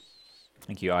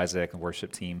Thank you, Isaac and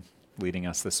worship team, leading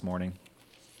us this morning.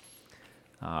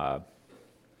 I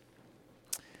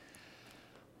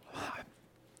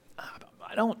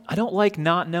don't like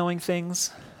not knowing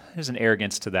things. There's an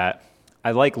arrogance to that.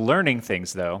 I like learning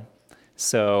things, though.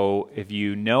 So if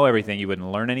you know everything, you wouldn't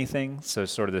learn anything. So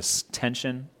sort of this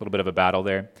tension, a little bit of a battle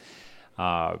there.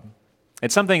 And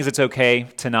some things it's okay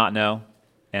to not know,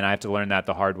 and I have to learn that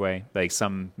the hard way. Like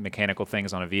some mechanical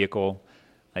things on a vehicle,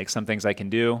 like some things I can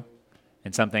do,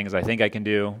 and some things I think I can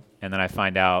do, and then I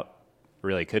find out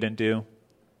really couldn't do.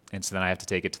 And so then I have to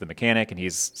take it to the mechanic, and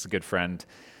he's a good friend,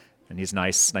 and he's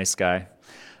nice guy.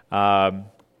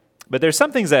 But there's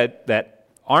some things that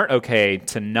aren't okay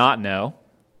to not know,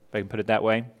 if I can put it that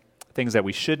way, things that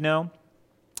we should know.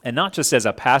 And not just as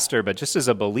a pastor, but just as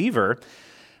a believer,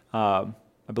 I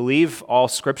believe all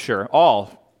of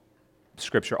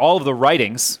the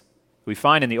writings we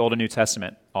find in the Old and New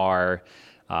Testament are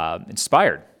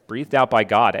inspired, breathed out by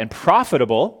God, and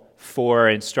profitable for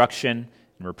instruction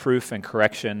and reproof and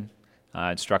correction,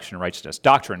 instruction and righteousness,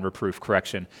 doctrine, reproof,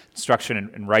 correction, instruction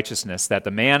and righteousness, that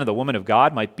the man and the woman of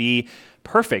God might be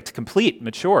perfect, complete,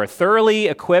 mature, thoroughly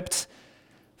equipped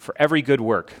for every good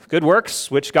work. Good works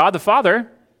which God the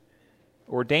Father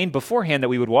ordained beforehand that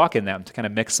we would walk in them, to kind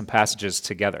of mix some passages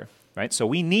together, right? So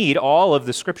we need all of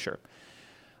the Scripture.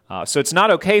 So it's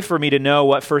not okay for me to know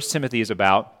what 1 Timothy is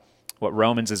about, what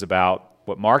Romans is about,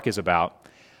 what Mark is about,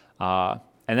 and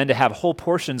then to have whole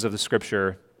portions of the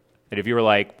Scripture that if you were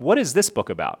like, what is this book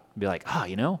about? I'd be like, I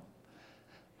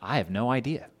have no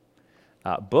idea.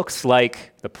 Books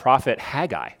like the prophet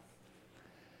Haggai,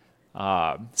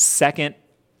 second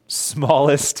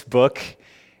smallest book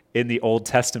in the Old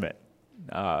Testament,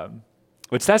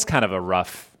 which that's kind of a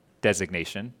rough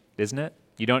designation, isn't it?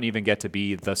 You don't even get to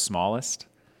be the smallest.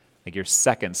 Like you're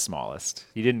second smallest.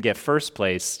 You didn't get first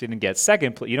place, didn't get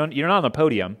second place. You're not on the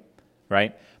podium,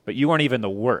 right? But you weren't even the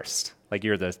worst. Like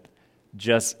you're it's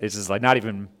just like not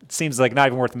even, it seems like not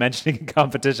even worth mentioning in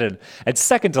competition. And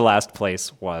second to last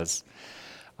place was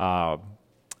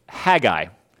Haggai.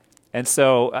 And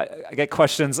so I get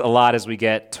questions a lot as we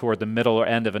get toward the middle or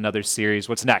end of another series.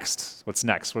 What's next? What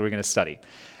are we going to study?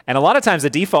 And a lot of times the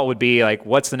default would be like,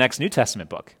 what's the next New Testament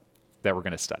book that we're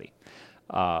going to study?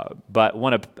 But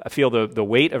I feel the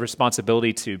weight of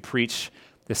responsibility to preach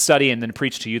the study and then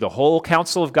preach to you the whole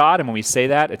counsel of God. And when we say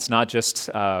that, it's not just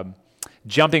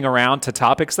jumping around to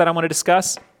topics that I want to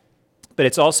discuss, but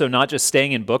it's also not just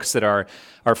staying in books that are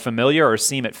familiar or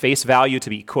seem at face value to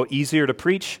be, quote, easier to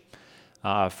preach.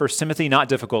 1 Timothy, not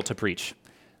difficult to preach,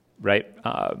 right?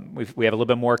 We have a little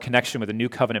bit more connection with the new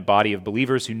covenant body of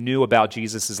believers who knew about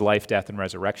Jesus' life, death, and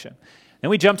resurrection. Then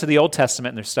we jump to the Old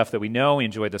Testament, and there's stuff that we know. We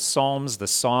enjoy the Psalms, the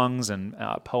songs, and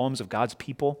poems of God's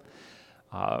people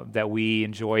that we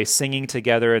enjoy singing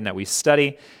together and that we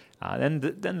study.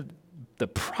 Then the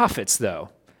prophets, though.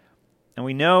 And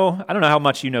we know, I don't know how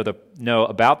much you know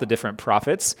about the different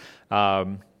prophets.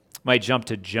 Might jump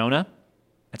to Jonah.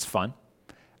 That's fun.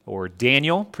 Or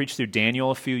Daniel, preached through Daniel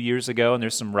a few years ago, and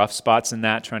there's some rough spots in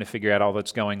that, trying to figure out all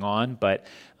that's going on, but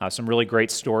some really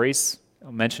great stories.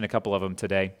 I'll mention a couple of them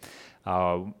today.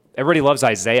 Everybody loves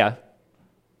Isaiah.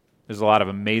 There's a lot of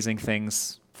amazing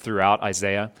things throughout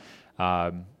Isaiah.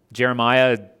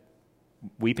 Jeremiah,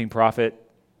 weeping prophet,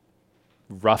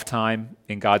 rough time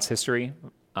in God's history.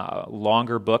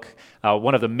 Longer book.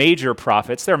 One of the major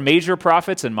prophets. There are major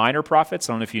prophets and minor prophets.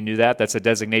 I don't know if you knew that. That's a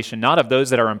designation, not of those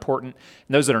that are important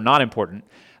and those that are not important.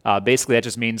 Basically, that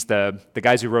just means the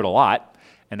guys who wrote a lot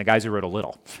and the guys who wrote a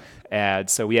little. And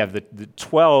so we have the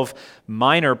 12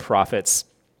 minor prophets,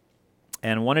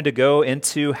 and wanted to go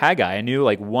into Haggai. I knew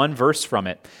like one verse from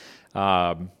it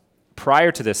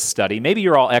prior to this study. Maybe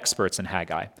you're all experts in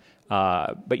Haggai,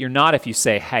 but you're not if you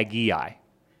say Haggai,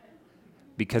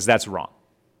 because that's wrong.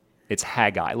 It's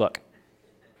Haggai. Look,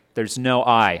 there's no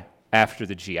I after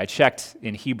the G. I checked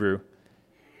in Hebrew,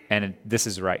 and this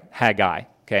is right. Haggai,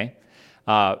 okay?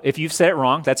 If you've said it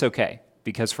wrong, that's okay,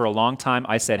 because for a long time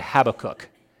I said Habakkuk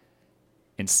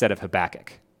instead of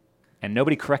Habakkuk, and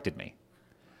nobody corrected me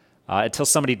until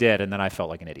somebody did, and then I felt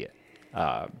like an idiot.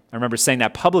 I remember saying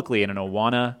that publicly in an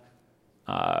Awana.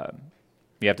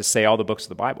 You have to say all the books of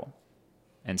the Bible,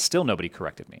 and still nobody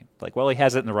corrected me. Like, well, he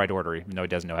has it in the right order, even though he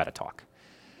doesn't know how to talk.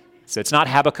 So it's not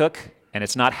Habakkuk, and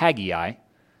it's not Haggai,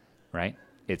 right?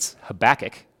 It's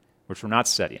Habakkuk, which we're not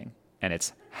studying, and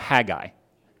it's Haggai,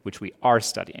 which we are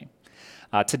studying.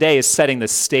 Today is setting the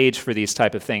stage for these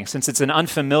type of things. Since it's an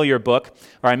unfamiliar book,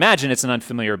 or I imagine it's an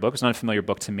unfamiliar book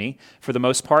to me for the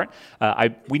most part,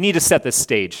 we need to set this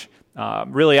stage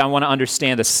Really, I want to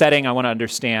understand the setting, I want to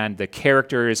understand the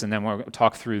characters, and then we'll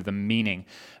talk through the meaning,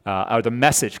 or the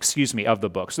message, of the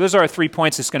book. So those are our 3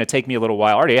 points. It's going to take me a little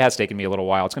while. Already has taken me a little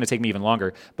while. It's going to take me even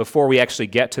longer before we actually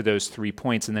get to those 3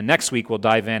 points. And then next week, we'll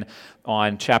dive in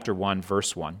on chapter 1,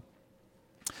 verse 1.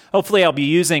 Hopefully, I'll be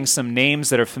using some names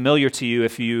that are familiar to you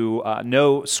if you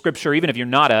know Scripture. Even if you're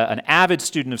not an avid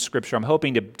student of Scripture, I'm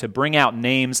hoping to bring out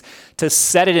names to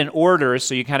set it in order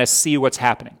so you kind of see what's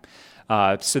happening.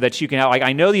 So that you can,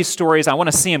 I know these stories, I want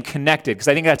to see them connected because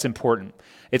I think that's important.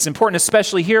 It's important,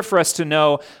 especially here, for us to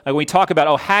know, when we talk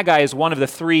about, Haggai is one of the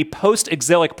 3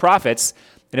 post-exilic prophets,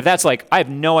 and if that's I have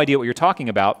no idea what you're talking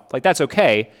about, that's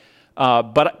okay,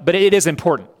 but it is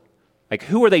important.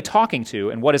 Who are they talking to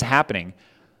and what is happening?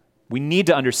 We need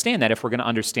to understand that if we're going to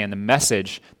understand the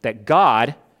message that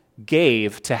God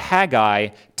gave to Haggai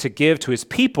to give to his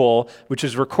people, which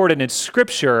is recorded in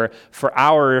Scripture for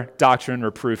our doctrine,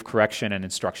 reproof, correction, and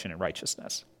instruction in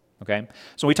righteousness. Okay?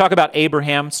 So when we talk about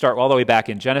Abraham, start all the way back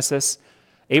in Genesis.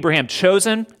 Abraham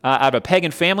chosen out of a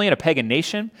pagan family and a pagan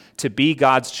nation to be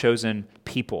God's chosen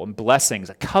people, and blessings,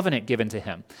 a covenant given to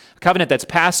him. A covenant that's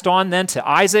passed on then to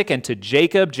Isaac and to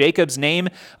Jacob. Jacob's name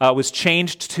was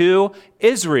changed to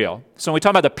Israel. So when we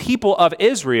talk about the people of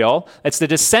Israel, it's the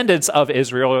descendants of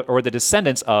Israel, or the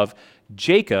descendants of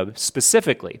Jacob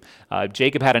specifically.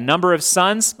 Jacob had a number of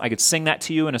sons. I could sing that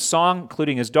to you in a song,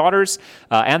 including his daughters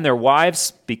and their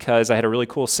wives, because I had a really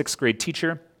cool 6th grade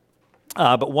teacher.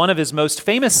 But one of his most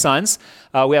famous sons,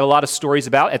 we have a lot of stories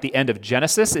about at the end of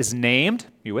Genesis, is named,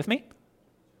 you with me?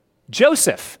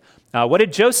 Joseph. What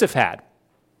did Joseph had?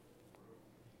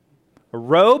 A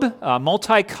robe, a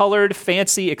multicolored,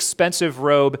 fancy, expensive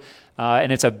robe,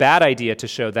 and it's a bad idea to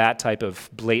show that type of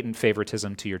blatant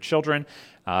favoritism to your children.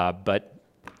 But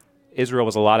Israel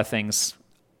was a lot of things.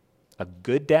 A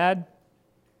good dad?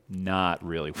 Not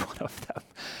really one of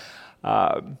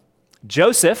them.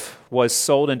 Joseph was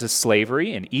sold into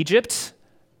slavery in Egypt,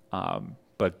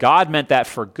 but God meant that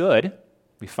for good.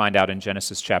 We find out in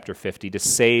Genesis chapter 50, to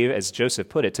save, as Joseph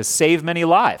put it, to save many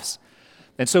lives.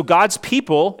 And so God's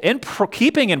people,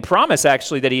 keeping in promise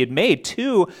actually that he had made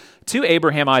to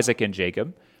Abraham, Isaac, and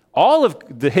Jacob, all of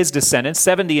his descendants,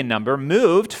 70 in number,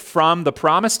 moved from the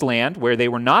promised land where they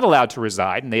were not allowed to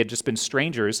reside, and they had just been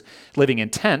strangers living in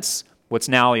tents, what's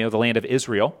now the land of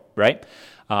Israel, right?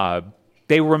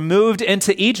 They were moved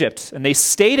into Egypt, and they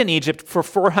stayed in Egypt for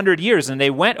 400 years, and they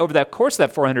went over that course of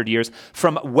that 400 years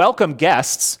from welcome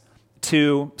guests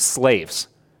to slaves.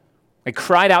 They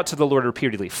cried out to the Lord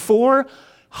repeatedly.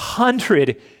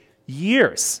 400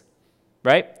 years,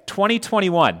 right?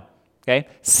 2021, okay?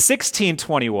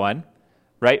 1621,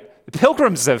 right? The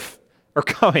pilgrims are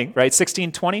coming, right?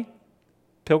 1620,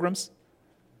 pilgrims,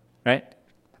 right?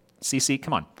 CC,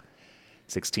 come on.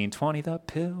 1620, the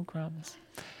pilgrims.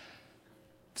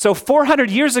 So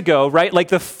 400 years ago, right,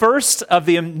 the first of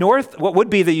the what would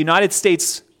be the United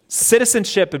States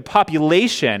citizenship and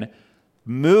population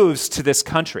moves to this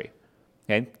country.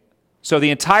 Okay? So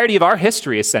the entirety of our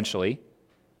history, essentially,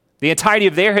 the entirety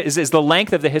of their is the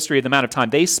length of the history of the amount of time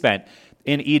they spent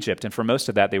in Egypt. And for most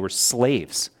of that, they were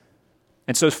slaves.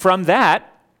 And so from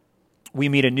that, we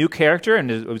meet a new character,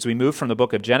 and as we move from the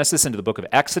book of Genesis into the book of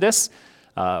Exodus,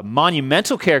 a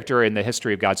monumental character in the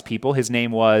history of God's people. His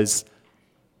name was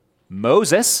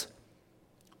Moses,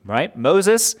 right?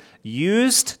 Moses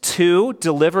used to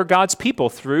deliver God's people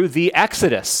through the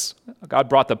Exodus. God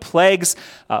brought the plagues,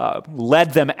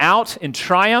 led them out in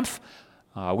triumph.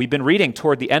 We've been reading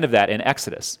toward the end of that in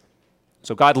Exodus.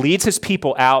 So God leads his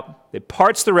people out, it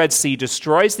parts the Red Sea,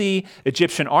 destroys the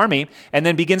Egyptian army, and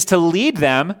then begins to lead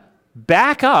them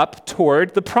back up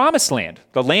toward the promised land,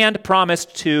 the land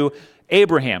promised to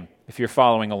Abraham, if you're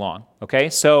following along, okay?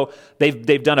 So they're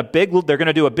going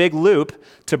to do a big loop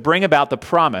to bring about the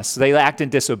promise. They act in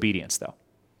disobedience, though,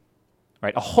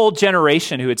 right? A whole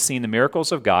generation who had seen the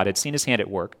miracles of God, had seen his hand at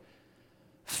work,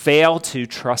 failed to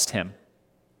trust him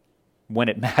when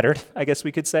it mattered, I guess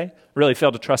we could say. Really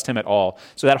failed to trust him at all.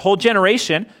 So that whole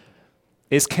generation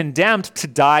is condemned to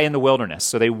die in the wilderness.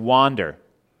 So they wander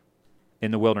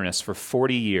in the wilderness for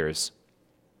 40 years.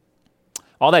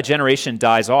 All that generation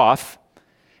dies off.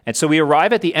 And so we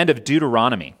arrive at the end of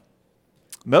Deuteronomy.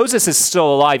 Moses is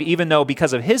still alive, even though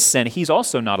because of his sin, he's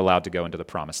also not allowed to go into the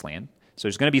promised land. So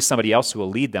there's going to be somebody else who will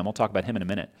lead them. We'll talk about him in a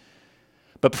minute.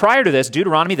 But prior to this,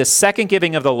 Deuteronomy, the second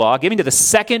giving of the law, giving to the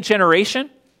second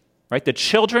generation, right, the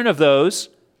children of those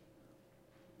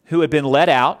who had been led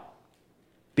out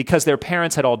because their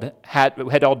parents had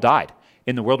all died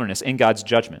in the wilderness in God's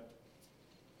judgment.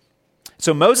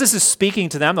 So Moses is speaking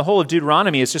to them. The whole of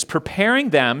Deuteronomy is just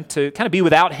preparing them to kind of be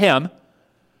without him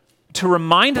to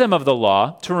remind them of the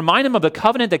law, to remind them of the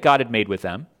covenant that God had made with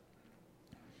them.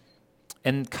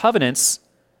 And covenants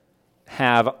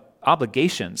have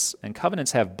obligations, and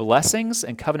covenants have blessings,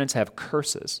 and covenants have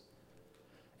curses.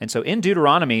 And so in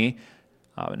Deuteronomy,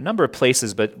 a number of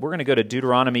places, but we're going to go to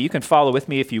Deuteronomy. You can follow with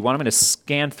me if you want. I'm going to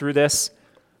scan through this.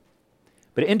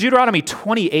 But in Deuteronomy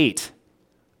 28,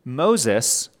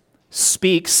 Moses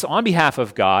speaks on behalf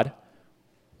of God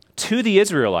to the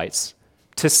Israelites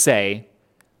to say,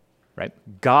 right,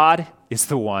 God is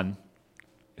the one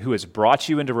who has brought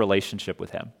you into relationship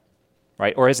with him.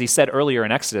 Right? Or as he said earlier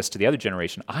in Exodus to the other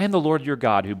generation, I am the Lord your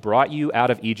God who brought you out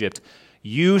of Egypt.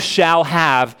 You shall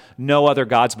have no other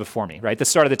gods before me. Right? The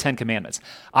start of the Ten Commandments.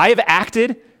 I have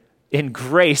acted in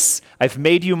grace. I've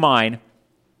made you mine.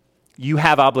 You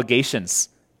have obligations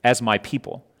as my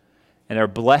people. And there are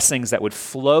blessings that would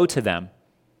flow to them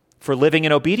for living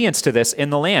in obedience to this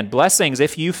in the land. Blessings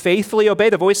if you faithfully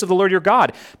obey the voice of the Lord your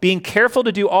God, being careful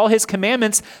to do all his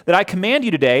commandments that I command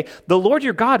you today. The Lord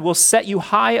your God will set you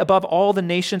high above all the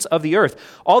nations of the earth.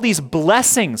 All these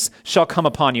blessings shall come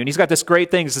upon you. And he's got this great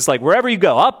thing. It's just like wherever you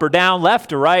go, up or down,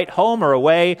 left or right, home or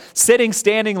away, sitting,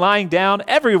 standing, lying down,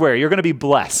 everywhere, you're going to be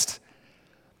blessed.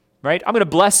 Right? I'm going to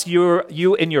bless you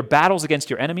in your battles against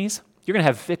your enemies. You're going to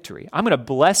have victory. I'm going to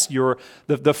bless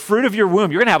the fruit of your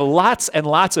womb. You're going to have lots and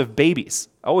lots of babies.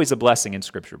 Always a blessing in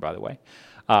Scripture, by the way.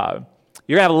 You're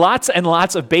going to have lots and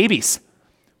lots of babies,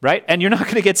 right? And you're not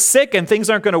going to get sick and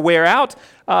things aren't going to wear out.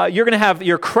 You're going to have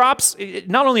your crops.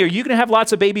 Not only are you going to have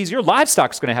lots of babies, your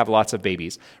livestock's going to have lots of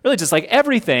babies. Really, just like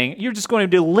everything, you're just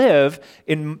going to live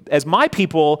as my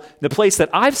people, the place that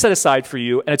I've set aside for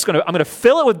you, and I'm going to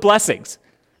fill it with blessings.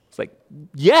 It's like,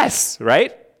 yes,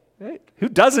 right? Who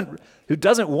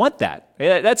doesn't want that?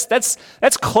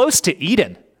 That's close to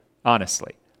Eden,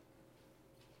 honestly.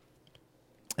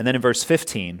 And then in verse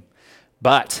 15,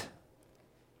 but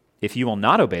if you will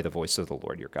not obey the voice of the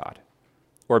Lord your God,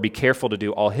 or be careful to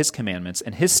do all his commandments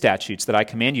and his statutes that I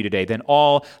command you today, then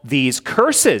all these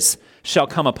curses shall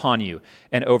come upon you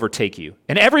and overtake you.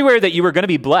 And everywhere that you were going to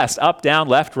be blessed, up, down,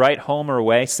 left, right, home or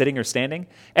away, sitting or standing,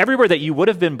 everywhere that you would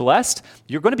have been blessed,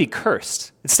 you're going to be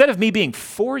cursed. Instead of me being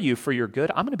for you for your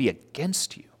good, I'm going to be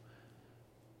against you.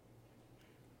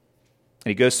 And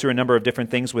he goes through a number of different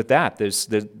things with that.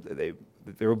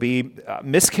 There will be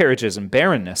miscarriages and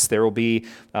barrenness. There will be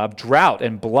drought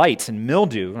and blight and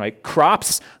mildew, right?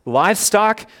 Crops,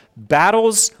 livestock,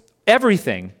 battles,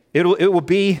 everything. It will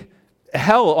be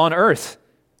hell on earth.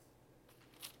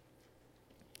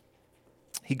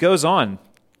 He goes on.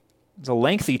 It's a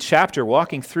lengthy chapter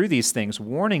walking through these things,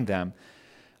 warning them.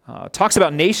 Talks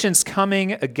about nations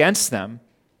coming against them.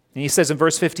 And he says in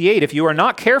verse 58, if you are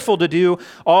not careful to do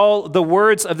all the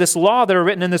words of this law that are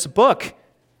written in this book,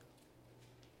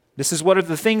 this is what are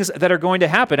the things that are going to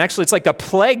happen. Actually, it's like the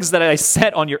plagues that I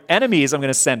sent on your enemies, I'm going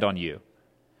to send on you. And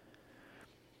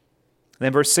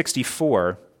then verse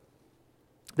 64,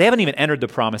 they haven't even entered the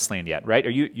promised land yet, right?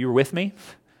 You're with me?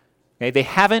 Okay, they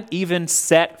haven't even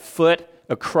set foot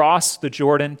across the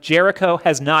Jordan. Jericho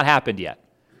has not happened yet.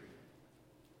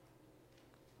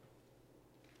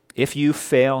 If you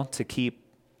fail to keep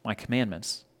my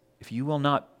commandments, if you will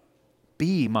not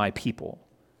be my people,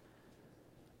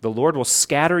 the Lord will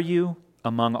scatter you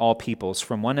among all peoples,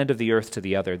 from one end of the earth to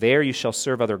the other. There you shall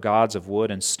serve other gods of wood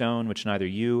and stone, which neither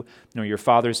you nor your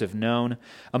fathers have known.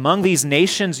 Among these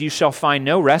nations you shall find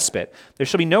no respite. There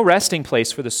shall be no resting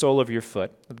place for the sole of your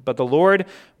foot. But the Lord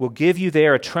will give you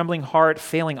there a trembling heart,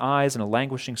 failing eyes, and a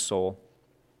languishing soul.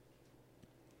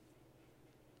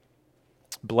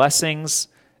 Blessings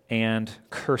and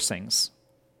cursings.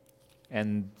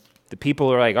 And the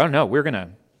people are like, oh no, we're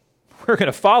gonna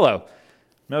follow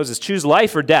Moses. Choose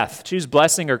life or death. Choose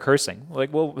blessing or cursing.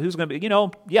 Like, well, who's going to be?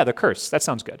 The curse. That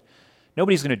sounds good.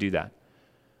 Nobody's going to do that.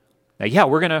 Now, yeah,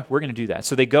 we're gonna do that.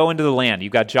 So they go into the land.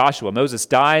 You've got Joshua. Moses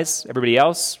dies. Everybody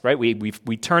else, right?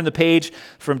 We turn the page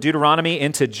from Deuteronomy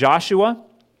into Joshua.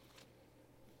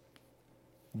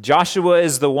 Joshua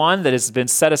is the one that has been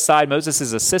set aside.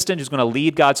 Moses' assistant who's going to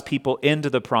lead God's people into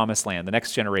the promised land, the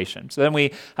next generation. So then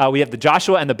we have the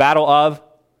Joshua and the battle of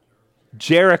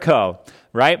Jericho,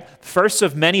 right? First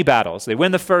of many battles. They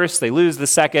win the first, they lose the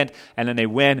second, and then they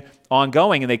win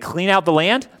ongoing. And they clean out the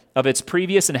land of its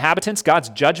previous inhabitants, God's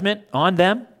judgment on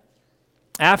them.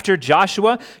 After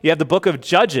Joshua, you have the book of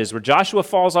Judges, where Joshua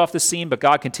falls off the scene, but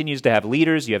God continues to have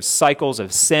leaders. You have cycles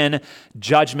of sin,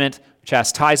 judgment,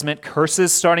 chastisement,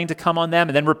 curses starting to come on them,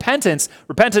 and then repentance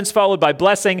followed by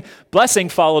blessing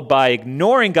followed by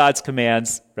ignoring God's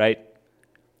commands, right?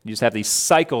 You just have these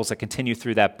cycles that continue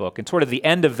through that book. And toward the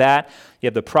end of that, you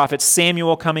have the prophet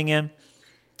Samuel coming in.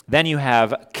 Then you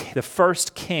have the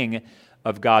first king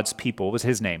of God's people. What was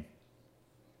his name?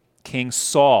 King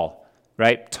Saul,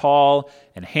 right? Tall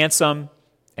and handsome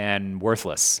and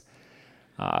worthless.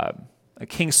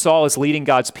 King Saul is leading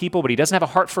God's people, but he doesn't have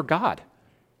a heart for God.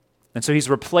 And so he's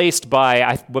replaced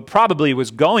by what probably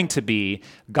was going to be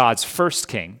God's first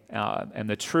king and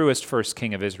the truest first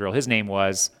king of Israel. His name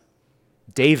was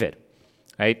David,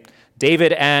 right?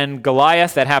 David and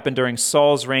Goliath, that happened during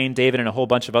Saul's reign. David and a whole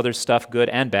bunch of other stuff, good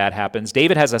and bad, happens.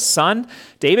 David has a son.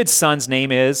 David's son's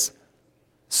name is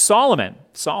Solomon.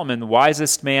 Solomon, the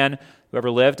wisest man who ever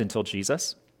lived until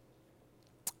Jesus,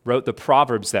 wrote the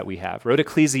Proverbs that we have, wrote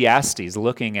Ecclesiastes,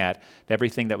 looking at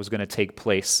everything that was going to take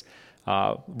place.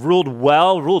 Ruled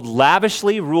well, ruled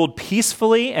lavishly, ruled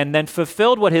peacefully, and then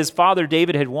fulfilled what his father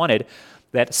David had wanted,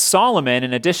 that Solomon,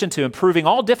 in addition to improving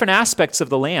all different aspects of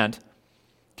the land,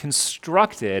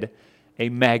 constructed a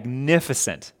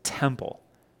magnificent temple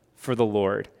for the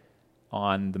Lord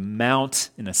on the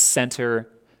mount in the center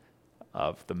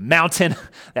of the mountain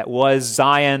that was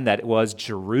Zion, that was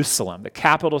Jerusalem, the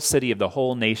capital city of the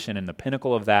whole nation, and the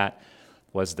pinnacle of that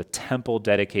was the temple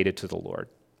dedicated to the Lord.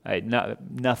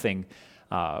 Nothing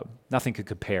could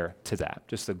compare to that,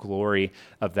 just the glory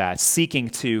of that, seeking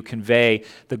to convey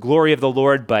the glory of the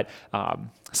Lord, but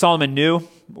Solomon knew it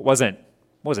wasn't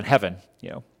heaven,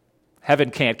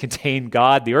 Heaven can't contain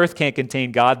God. The earth can't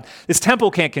contain God. This temple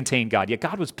can't contain God. Yet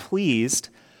God was pleased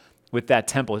with that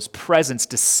temple. His presence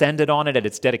descended on it at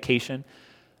its dedication.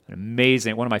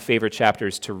 Amazing. One of my favorite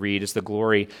chapters to read is the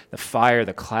glory, the fire,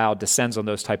 the cloud descends on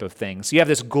those type of things. So you have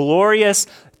this glorious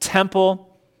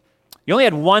temple. You only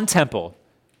had one temple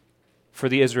for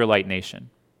the Israelite nation.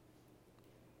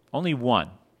 Only one.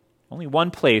 Only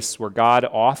one place where God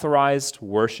authorized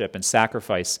worship and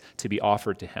sacrifice to be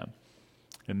offered to him.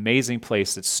 An amazing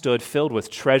place that stood filled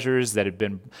with treasures that had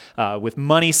been, with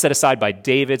money set aside by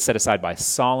David, set aside by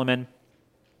Solomon.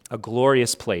 A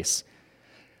glorious place.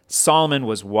 Solomon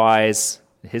was wise.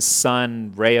 His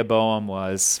son Rehoboam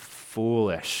was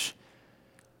foolish.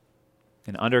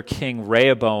 And under King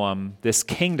Rehoboam, this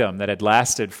kingdom that had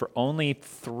lasted for only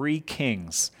 3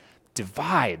 kings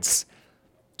divides.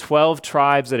 12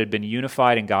 tribes that had been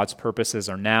unified in God's purposes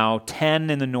are now 10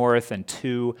 in the north and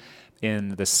 2 in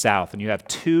the south, and you have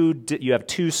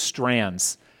two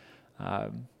strands.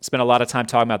 Spent a lot of time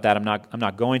talking about that. I'm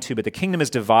not going to, but the kingdom is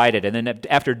divided, and then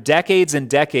after decades and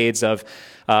decades of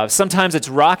sometimes it's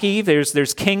rocky.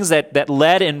 There's kings that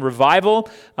led in revival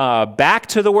back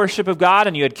to the worship of God,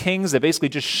 and you had kings that basically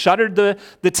just shuttered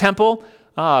the temple,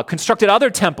 constructed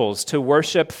other temples to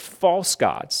worship false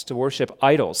gods, to worship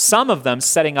idols. Some of them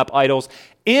setting up idols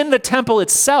in the temple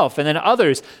itself, and then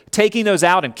others taking those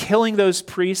out and killing those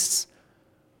priests.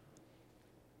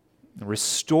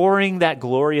 Restoring that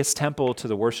glorious temple to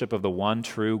the worship of the one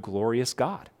true glorious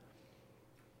God.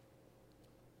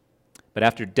 But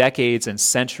after decades and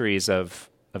centuries of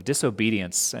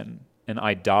disobedience and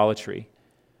idolatry,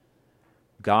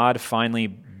 God finally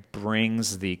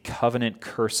brings the covenant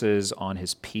curses on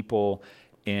his people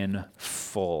in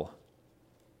full.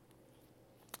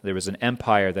 There was an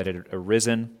empire that had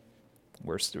arisen,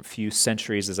 we're a few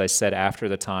centuries, as I said, after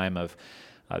the time of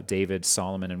David,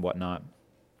 Solomon, and whatnot.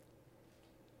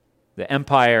 The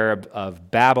empire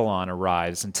of Babylon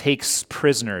arrives and takes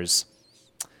prisoners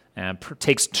and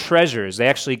takes treasures. They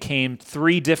actually came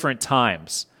 3 different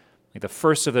times. Like the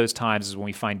first of those times is when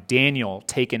we find Daniel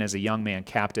taken as a young man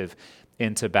captive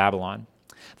into Babylon.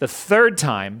 The third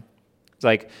time, it's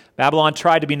like Babylon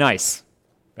tried to be nice,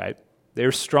 right? They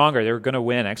were stronger. They were going to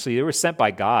win. Actually, they were sent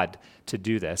by God to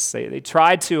do this. They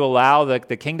tried to allow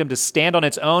the kingdom to stand on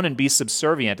its own and be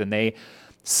subservient, and they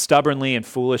stubbornly and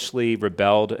foolishly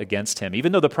rebelled against him,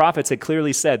 even though the prophets had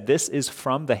clearly said, this is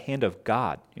from the hand of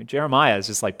God. Jeremiah is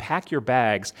just like, pack your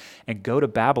bags and go to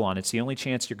Babylon. It's the only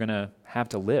chance you're going to have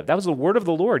to live. That was the word of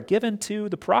the Lord given to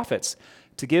the prophets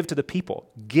to give to the people.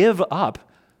 Give up,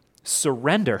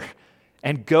 surrender,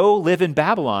 and go live in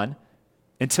Babylon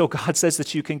until God says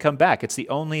that you can come back. It's the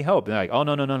only hope. And they're like, oh,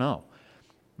 no.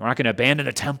 We're not going to abandon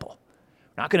the temple.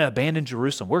 We're not going to abandon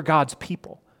Jerusalem. We're God's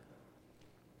people.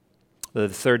 The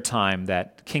third time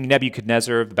that King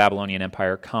Nebuchadnezzar of the Babylonian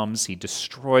Empire comes, he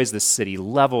destroys the city,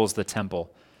 levels the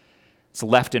temple. It's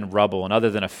left in rubble, and other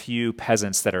than a few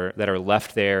peasants that are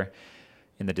left there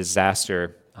in the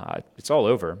disaster, it's all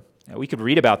over. We could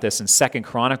read about this in 2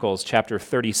 Chronicles chapter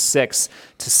 36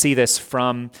 to see this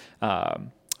from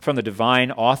the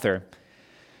divine author.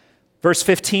 Verse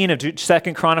 15 of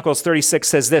 2 Chronicles 36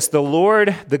 says this, the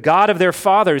Lord, the God of their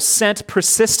fathers, sent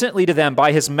persistently to them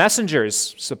by his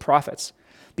messengers, the prophets,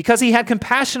 because he had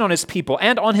compassion on his people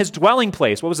and on his dwelling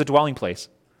place. What was the dwelling place?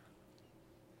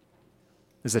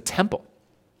 It was a temple.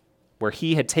 where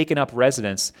he had taken up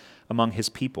residence among his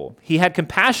people. He had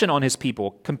compassion on his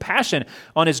people, compassion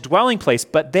on his dwelling place,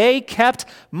 but they kept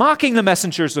mocking the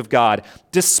messengers of God,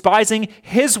 despising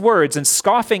his words and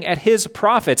scoffing at his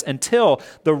prophets, until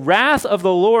the wrath of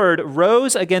the Lord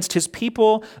rose against his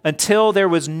people until there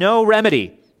was no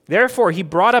remedy. Therefore, he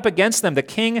brought up against them the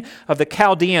king of the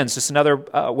Chaldeans, just another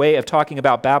way of talking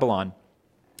about Babylon.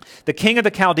 The king of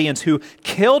the Chaldeans, who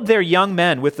killed their young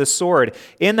men with the sword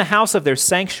in the house of their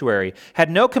sanctuary, had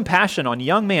no compassion on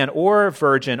young man or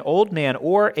virgin, old man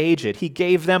or aged. He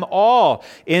gave them all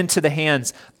into the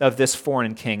hands of this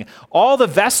foreign king. All the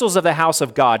vessels of the house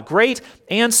of God, great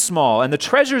and small, and the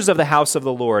treasures of the house of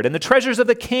the Lord, and the treasures of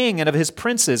the king and of his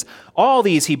princes, all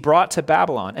these he brought to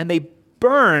Babylon. And they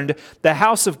burned the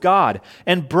house of God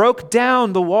and broke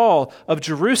down the wall of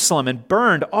Jerusalem and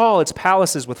burned all its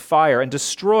palaces with fire and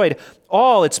destroyed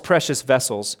all its precious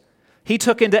vessels. He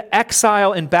took into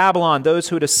exile in Babylon those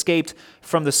who had escaped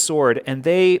from the sword, and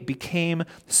they became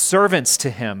servants to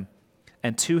him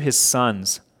and to his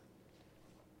sons.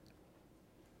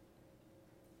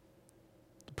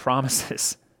 The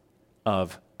promises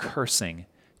of cursing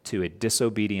to a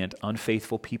disobedient,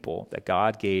 unfaithful people that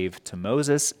God gave to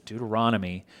Moses,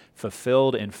 Deuteronomy,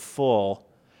 fulfilled in full,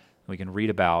 we can read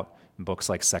about in books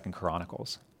like 2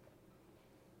 Chronicles.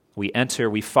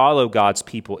 We follow God's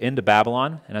people into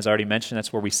Babylon, and as I already mentioned,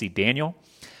 that's where we see Daniel.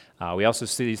 We also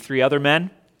see these three other men.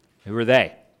 Who are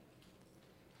they?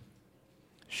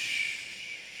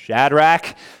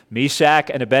 Shadrach, Meshach,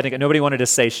 and Abednego. Nobody wanted to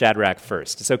say Shadrach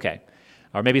first. It's okay.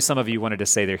 Or maybe some of you wanted to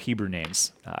say their Hebrew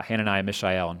names, Hananiah,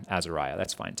 Mishael, and Azariah.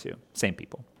 That's fine too. Same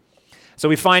people. So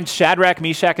we find Shadrach,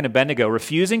 Meshach, and Abednego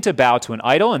refusing to bow to an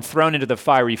idol and thrown into the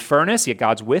fiery furnace, yet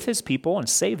God's with his people and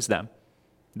saves them.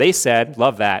 They said,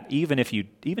 love that, even if he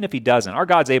doesn't. Our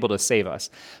God's able to save us,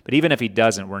 but even if he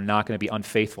doesn't, we're not going to be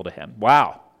unfaithful to him.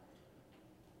 Wow.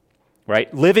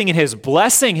 Right? Living in his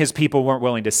blessing, his people weren't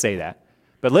willing to say that.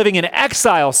 But living in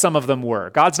exile, some of them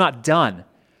were. God's not done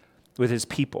with his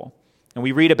people. And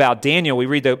we read about Daniel. We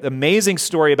read the amazing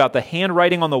story about the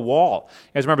handwriting on the wall.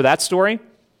 You guys remember that story?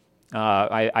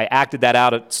 I acted that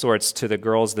out at sorts to the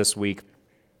girls this week.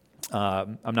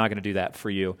 I'm not going to do that for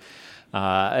you.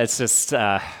 It's just,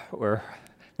 not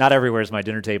everywhere is my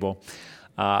dinner table.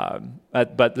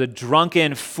 But the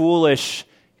drunken, foolish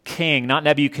king, not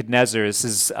Nebuchadnezzar, this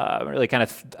is really kind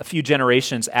of a few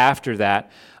generations after that,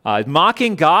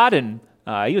 mocking God, and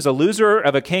he was a loser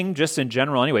of a king just in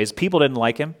general anyways. People didn't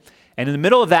like him. And in the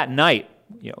middle of that night,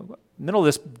 middle of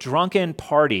this drunken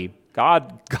party,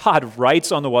 God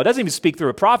writes on the wall. It doesn't even speak through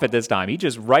a prophet this time. He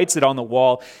just writes it on the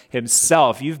wall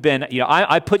himself. You've been,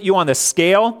 I put you on the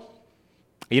scale.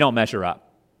 You don't measure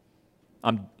up.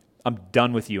 I'm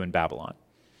done with you in Babylon.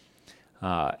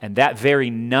 And that very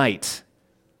night,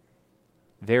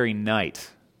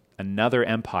 another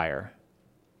empire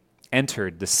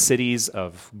entered the cities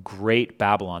of great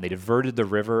Babylon. They diverted the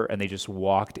river and they just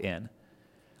walked in.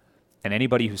 And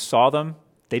anybody who saw them,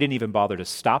 they didn't even bother to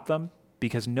stop them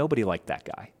because nobody liked that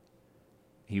guy.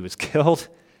 He was killed,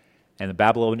 and the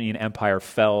Babylonian Empire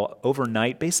fell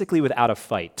overnight, basically without a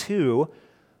fight, to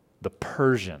the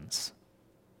Persians,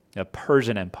 the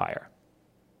Persian Empire.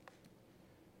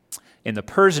 In the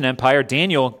Persian Empire,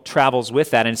 Daniel travels with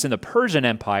that, and it's in the Persian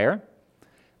Empire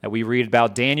that we read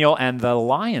about Daniel and the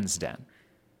lion's den.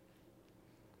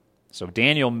 So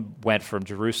Daniel went from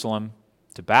Jerusalem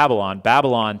to Babylon,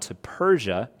 Babylon to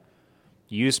Persia,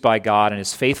 used by God, and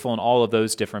is faithful in all of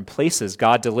those different places.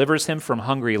 God delivers him from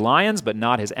hungry lions, but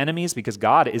not his enemies, because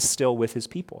God is still with his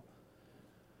people.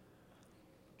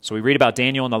 So we read about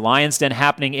Daniel and the lion's den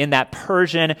happening in that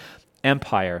Persian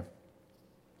Empire.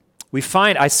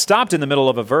 I stopped in the middle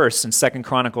of a verse in 2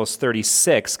 Chronicles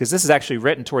 36, because this is actually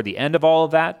written toward the end of all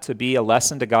of that to be a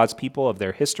lesson to God's people of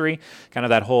their history. Kind of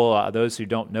that whole, those who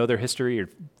don't know their history are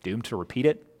doomed to repeat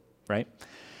it, right?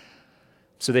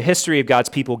 So the history of God's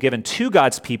people given to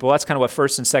God's people, that's kind of what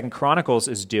 1st and 2nd Chronicles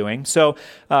is doing. So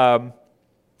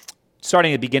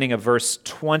starting at the beginning of verse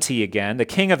 20 again, the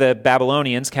king of the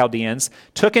Babylonians, Chaldeans,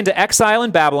 took into exile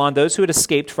in Babylon those who had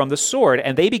escaped from the sword,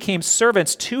 and they became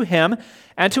servants to him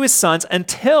and to his sons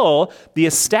until the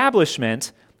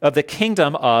establishment of the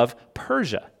kingdom of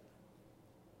Persia.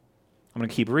 I'm going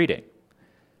to keep reading.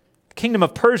 The kingdom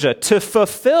of Persia, to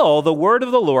fulfill the word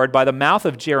of the Lord by the mouth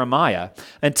of Jeremiah,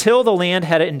 until the land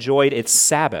had enjoyed its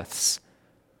Sabbaths,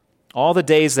 All the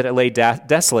days that it lay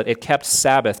desolate, it kept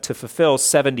Sabbath to fulfill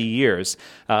 70 years.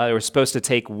 They were supposed to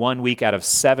take 1 week out of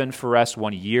 7 for rest,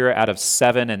 1 year out of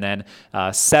 7, and then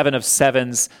 7 of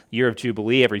 7's year of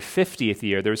Jubilee every 50th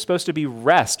year. There was supposed to be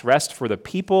rest for the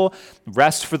people,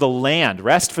 rest for the land,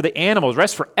 rest for the animals,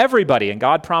 rest for everybody, and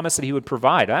God promised that he would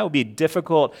provide. That would be a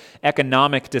difficult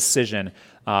economic decision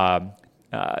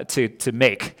to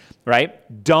make,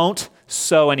 right? Don't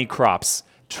sow any crops.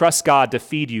 Trust God to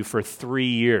feed you for 3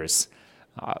 years.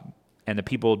 And the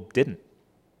people didn't.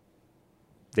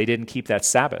 They didn't keep that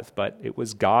Sabbath, but it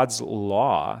was God's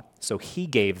law. So he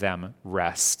gave them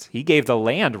rest. He gave the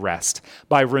land rest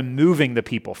by removing the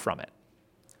people from it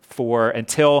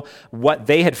until what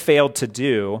they had failed to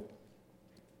do,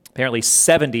 apparently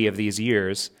 70 of these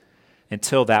years,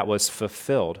 until that was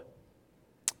fulfilled.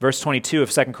 Verse 22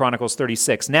 of 2 Chronicles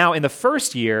 36. Now, in the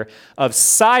first year of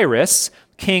Cyrus,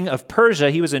 king of Persia,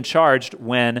 he was in charge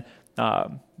when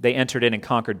they entered in and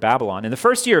conquered Babylon. In the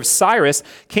first year of Cyrus,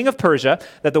 king of Persia,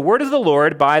 that the word of the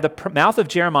Lord by the mouth of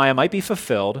Jeremiah might be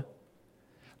fulfilled,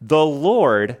 the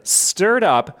Lord stirred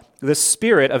up the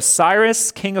spirit of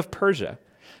Cyrus, king of Persia,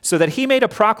 so that he made a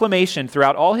proclamation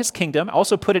throughout all his kingdom,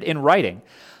 also put it in writing.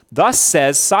 Thus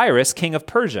says Cyrus, king of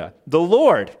Persia, the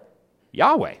Lord,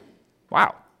 Yahweh,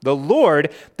 wow, the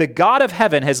Lord, the God of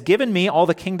heaven, has given me all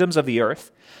the kingdoms of the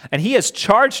earth, and he has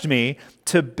charged me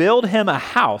to build him a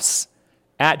house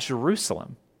at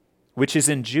Jerusalem, which is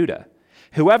in Judah.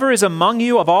 Whoever is among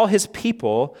you of all his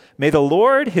people, may the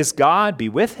Lord his God be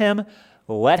with him.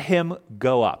 Let him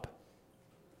go up.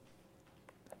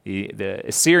 The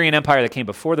Assyrian Empire that came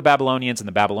before the Babylonians and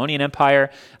the Babylonian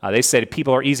Empire, they said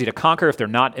people are easy to conquer if they're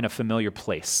not in a familiar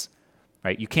place.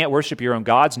 Right? You can't worship your own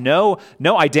gods. No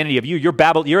identity of you.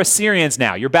 You're Assyrians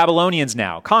now. You're Babylonians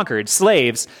now. Conquered,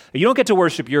 slaves. You don't get to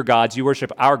worship your gods. You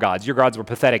worship our gods. Your gods were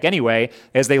pathetic anyway,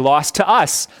 as they lost to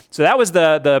us. So that was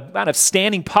the kind of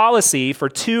standing policy for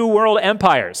 2 world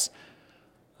empires.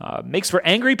 Makes for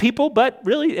angry people, but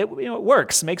really it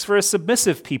works. Makes for a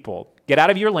submissive people. Get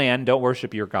out of your land. Don't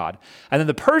worship your God. And then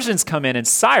the Persians come in, and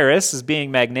Cyrus is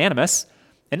being magnanimous.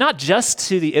 And not just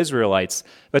to the Israelites,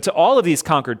 but to all of these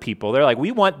conquered people. They're like,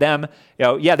 we want them,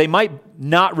 they might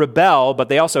not rebel, but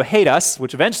they also hate us,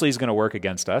 which eventually is going to work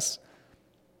against us.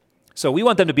 So we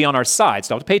want them to be on our side.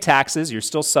 So don't have to pay taxes. You're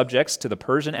still subjects to the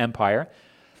Persian Empire.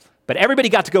 But everybody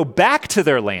got to go back to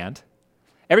their land.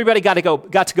 Everybody got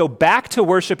to go back to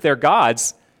worship their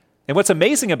gods. And what's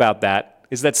amazing about that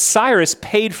is that Cyrus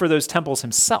paid for those temples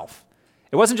himself.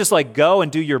 It wasn't just like, go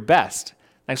and do your best.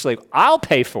 Actually, I'll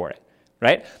pay for it.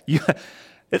 Right?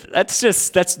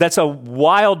 That's a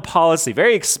wild policy,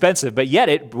 very expensive, but yet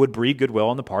it would breed goodwill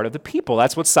on the part of the people.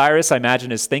 That's what Cyrus, I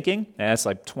imagine, is thinking. And that's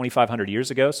like 2,500 years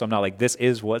ago, so I'm not like, this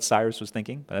is what Cyrus was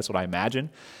thinking, but that's what I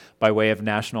imagine by way of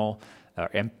national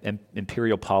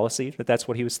imperial policy, that's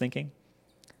what he was thinking.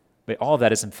 But all of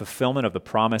that is in fulfillment of the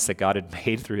promise that God had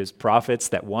made through his prophets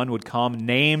that one would come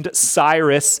named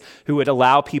Cyrus who would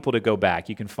allow people to go back.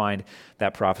 You can find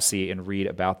that prophecy and read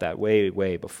about that way,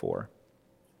 way before.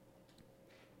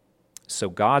 So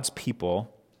God's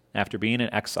people, after being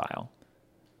in exile,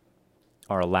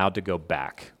 are allowed to go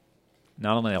back.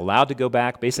 Not only allowed to go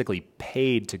back, basically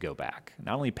paid to go back.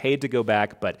 Not only paid to go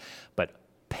back, but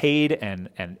paid, and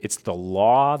it's the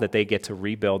law that they get to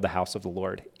rebuild the house of the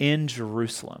Lord in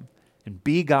Jerusalem and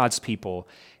be God's people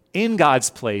in God's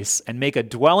place and make a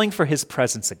dwelling for his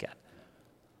presence again.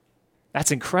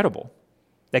 That's incredible.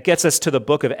 That gets us to the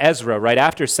book of Ezra right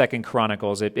after 2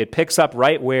 Chronicles. It picks up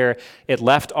right where it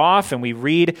left off, and we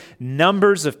read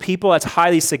numbers of people. That's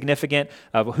highly significant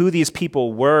of who these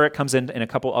people were. It comes in a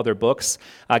couple other books.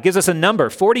 It gives us a number,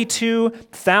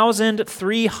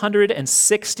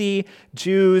 42,360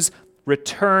 Jews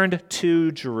returned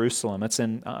to Jerusalem. That's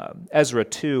in Ezra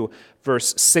 2,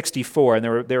 verse 64. And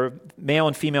there were male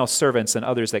and female servants and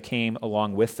others that came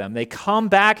along with them. They come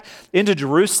back into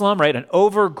Jerusalem, right, an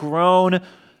overgrown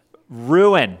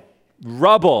ruin,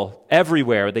 rubble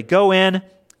everywhere. They go in,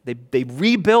 they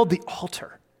rebuild the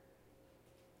altar.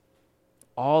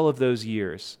 All of those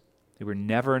years, they were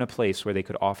never in a place where they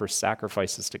could offer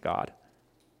sacrifices to God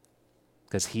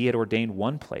because he had ordained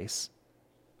one place,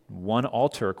 one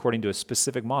altar according to a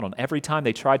specific model. And every time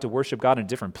they tried to worship God in a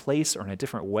different place or in a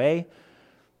different way,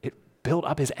 it built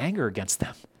up his anger against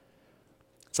them.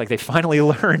 It's like they finally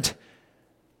learned,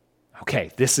 okay,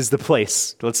 this is the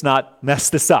place. Let's not mess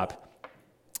this up.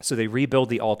 So they rebuild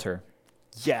the altar.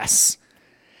 Yes.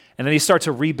 And then they start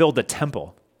to rebuild the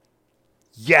temple.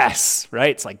 Yes,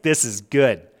 right? It's like, this is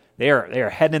good. They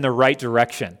are heading in the right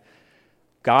direction.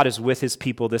 God is with his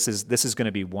people. This is going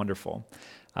to be wonderful.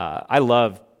 I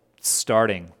love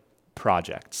starting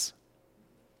projects.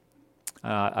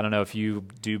 I don't know if you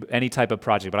do any type of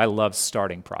project, but I love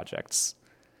starting projects.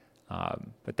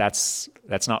 But that's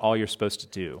not all you're supposed to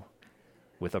do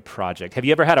with a project. Have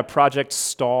you ever had a project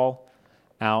stall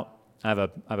out? I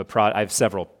have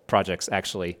several projects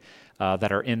actually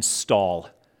that are in stall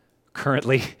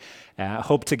currently.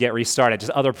 Hope to get restarted.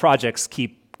 Just other projects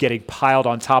keep getting piled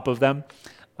on top of them.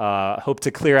 Hope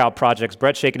to clear out projects.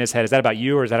 Brett's shaking his head. Is that about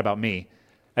you or is that about me?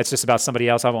 That's just about somebody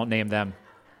else. I won't name them.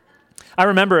 I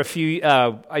remember I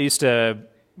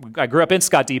grew up in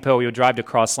Scott Depot. We would drive to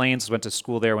Cross Lanes, went to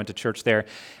school there, went to church there.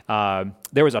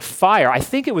 There was a fire. I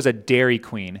think it was a Dairy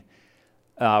Queen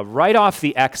right off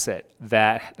the exit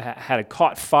that had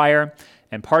caught fire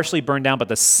and partially burned down, but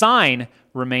the sign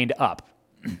remained up.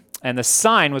 And the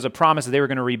sign was a promise that they were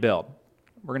going to rebuild.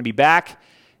 We're going to be back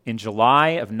in July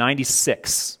of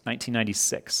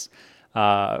 1996.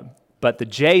 But the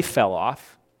J fell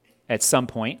off at some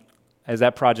point, as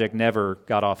that project never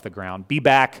got off the ground. Be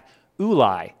back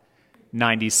Ulai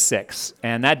 96.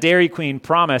 And that Dairy Queen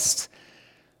promised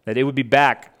that it would be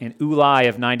back in Ulai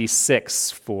of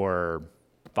 96 for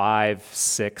 5,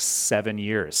 6, 7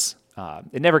 years.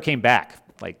 It never came back.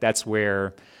 Like, that's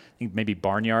where I think maybe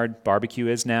Barnyard Barbecue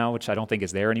is now, which I don't think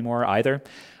is there anymore either.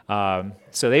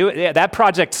 So that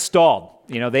project stalled.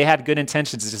 They had good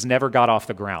intentions. It just never got off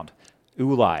the ground.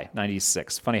 Ulai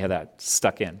 96. Funny how that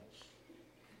stuck in.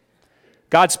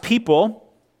 God's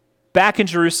people back in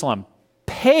Jerusalem,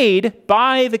 paid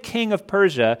by the king of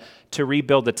Persia to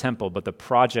rebuild the temple, but the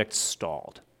project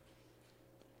stalled.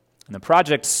 And the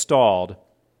project stalled.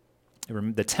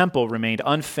 The temple remained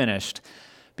unfinished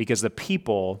because the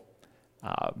people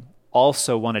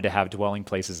also wanted to have dwelling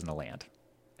places in the land.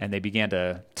 And they began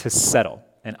to settle.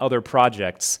 And other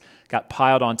projects got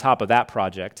piled on top of that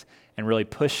project and really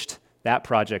pushed that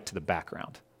project to the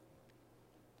background.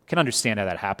 You can understand how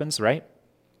that happens, right?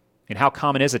 And how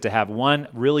common is it to have one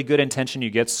really good intention, you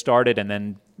get started, and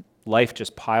then life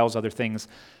just piles other things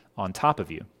on top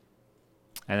of you.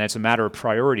 And it's a matter of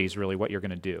priorities, really, what you're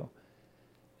going to do.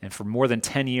 And for more than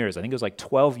 10 years, I think it was like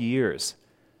 12 years,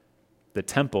 the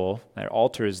temple, that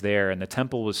altar is there, and the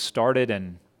temple was started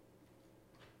and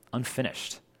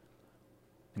unfinished.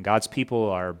 And God's people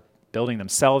are building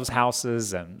themselves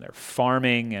houses, and they're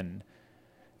farming, and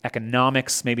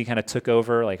economics maybe kind of took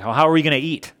over. Like, how are we going to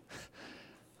eat?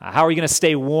 How are we going to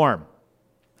stay warm?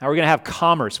 How are we going to have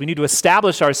commerce? We need to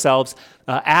establish ourselves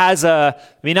not as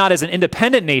an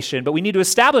independent nation, but we need to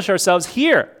establish ourselves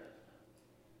here.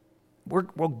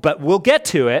 But we'll get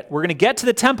to it. We're going to get to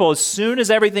the temple as soon as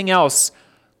everything else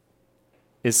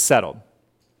is settled.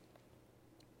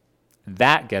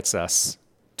 That gets us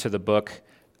to the book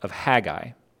of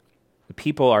Haggai. The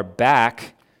people are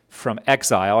back from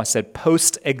exile. I said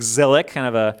post-exilic,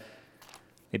 kind of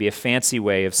maybe a fancy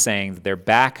way of saying that they're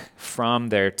back from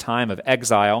their time of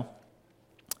exile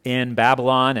in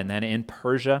Babylon and then in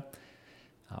Persia.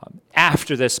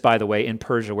 After this, by the way, in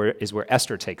Persia is where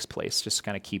Esther takes place. Just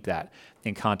kind of keep that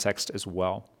in context as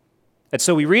well. And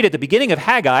so we read at the beginning of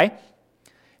Haggai,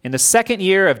 in the 2nd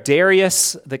year of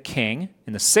Darius the king,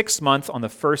 in the 6th month, on the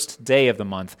 1st day of the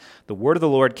month, the word of the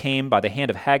Lord came by the hand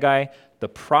of Haggai the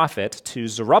prophet to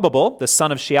Zerubbabel, the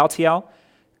son of Shealtiel,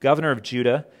 governor of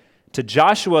Judah, to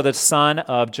Joshua, the son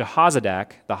of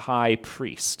Jehozadak, the high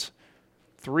priest.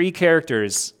 4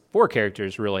 characters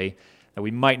really, that we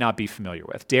might not be familiar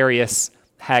with. Darius,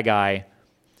 Haggai,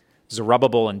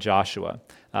 Zerubbabel, and Joshua.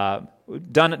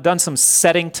 Done some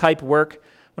setting type work.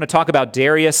 I want to talk about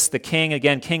Darius, the king,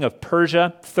 again, king of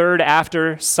Persia, 3rd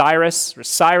after Cyrus.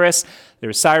 There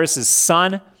was Cyrus's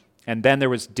son, and then there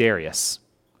was Darius.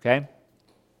 Okay?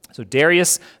 So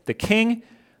Darius, the king,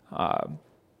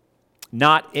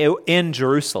 not in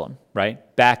Jerusalem,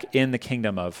 right? Back in the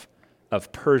kingdom of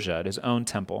Persia at his own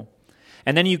temple.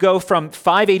 And then you go from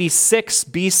 586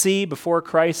 BC, before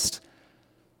Christ,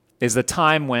 is the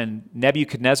time when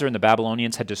Nebuchadnezzar and the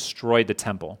Babylonians had destroyed the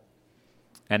temple.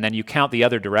 And then you count the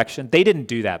other direction. They didn't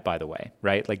do that, by the way,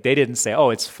 right? Like, they didn't say,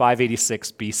 it's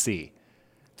 586 BC.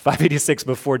 586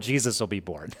 before Jesus will be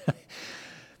born.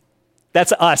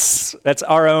 That's us. That's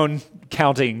our own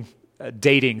counting,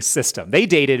 dating system. They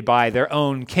dated by their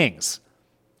own kings.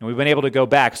 And we've been able to go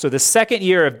back. So the 2nd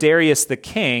year of Darius the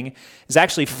king is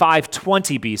actually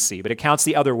 520 BC, but it counts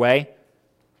the other way,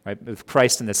 right, with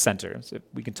Christ in the center. So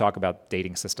we can talk about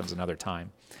dating systems another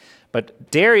time. But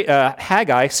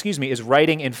Haggai, is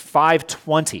writing in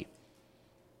 520.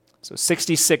 So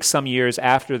 66 some years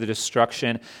after the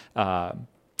destruction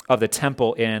of the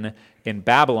temple in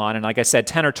Babylon. And like I said,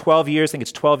 10 or 12 years, I think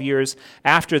it's 12 years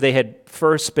after they had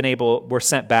first were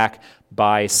sent back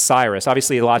by Cyrus.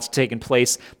 Obviously, a lot's taken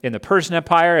place in the Persian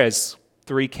Empire as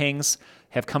 3 kings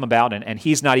have come about, and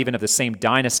he's not even of the same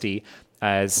dynasty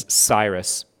as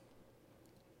Cyrus.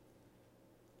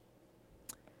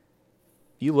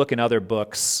 You look in other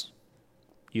books,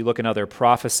 you look in other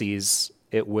prophecies,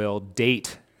 it will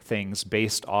date things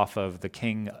based off of the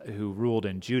king who ruled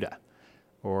in Judah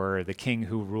or the king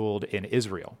who ruled in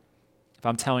Israel. If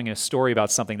I'm telling a story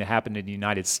about something that happened in the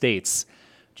United States,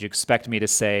 do you expect me to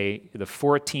say the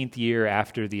 14th year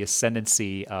after the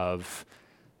ascendancy of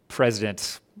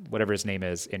President, whatever his name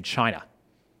is, in China?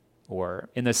 Or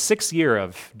in the 6th year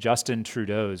of Justin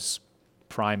Trudeau's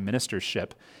prime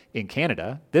ministership in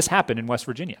Canada, this happened in West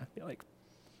Virginia. Like,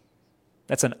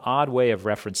 that's an odd way of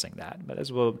referencing that. But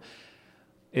as well,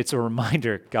 it's a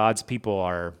reminder God's people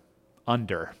are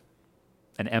under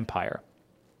an empire.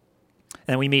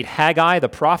 And we meet Haggai, the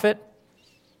prophet,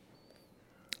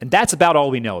 and that's about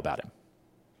all we know about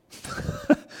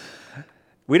him.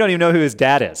 We don't even know who his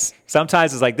dad is.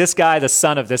 Sometimes it's like this guy, the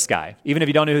son of this guy. Even if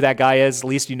you don't know who that guy is, at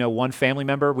least you know one family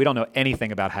member. We don't know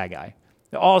anything about Haggai.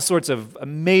 All sorts of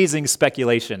amazing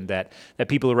speculation that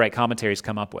people who write commentaries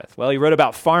come up with. Well, he wrote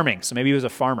about farming, so maybe he was a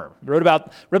farmer. He wrote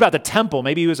about the temple,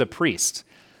 maybe he was a priest.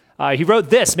 He wrote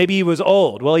this, maybe he was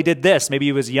old. Well, he did this, maybe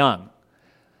he was young.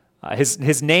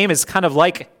 His name is kind of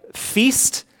like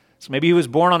feast, so maybe he was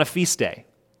born on a feast day.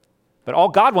 But all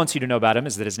God wants you to know about him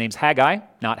is that his name's Haggai,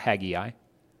 not Haggai,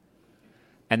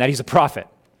 and that he's a prophet.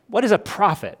 What is a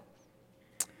prophet?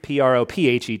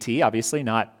 Prophet, obviously,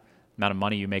 not the amount of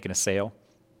money you make in a sale.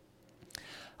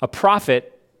 A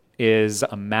prophet is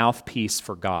a mouthpiece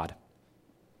for God.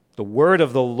 The word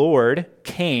of the Lord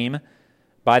came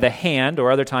by the hand,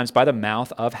 or other times by the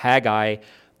mouth, of Haggai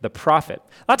the prophet.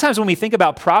 A lot of times when we think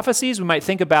about prophecies, we might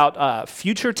think about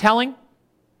future telling,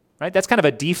 right? That's kind of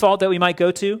a default that we might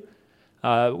go to.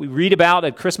 We read about,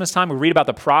 at Christmas time, we read about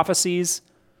the prophecies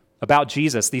about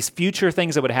Jesus, these future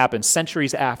things that would happen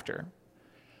centuries after.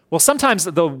 Well, sometimes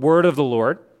the word of the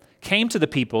Lord came to the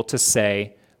people to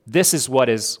say, this is what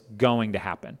is going to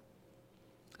happen.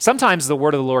 Sometimes the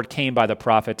word of the Lord came by the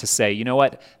prophet to say, you know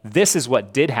what, this is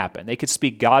what did happen. They could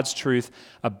speak God's truth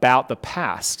about the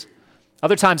past.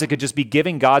 Other times it could just be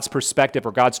giving God's perspective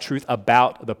or God's truth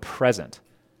about the present.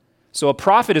 So a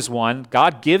prophet is one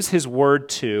God gives his word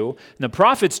to, and the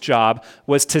prophet's job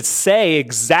was to say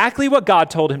exactly what God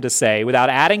told him to say without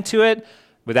adding to it,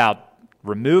 without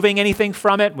removing anything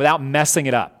from it, without messing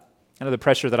it up. Kind of the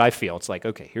pressure that I feel. It's like,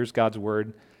 okay, here's God's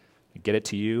word, get it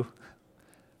to you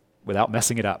without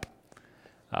messing it up.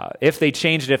 If they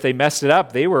changed it, if they messed it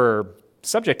up, they were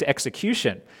subject to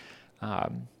execution.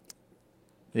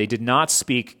 They did not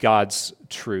speak God's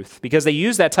truth because they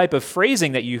use that type of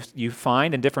phrasing that you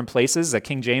find in different places.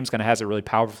 King James kind of has it really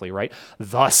powerfully, right?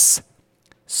 Thus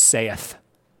saith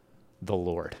the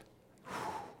Lord.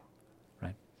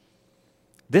 Right?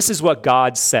 This is what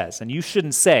God says. And you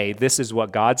shouldn't say this is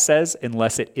what God says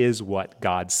unless it is what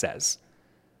God says.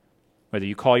 Whether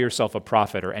you call yourself a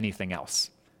prophet or anything else.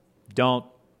 Don't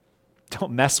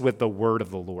mess with the word of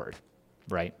the Lord,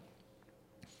 right?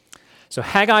 So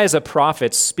Haggai is a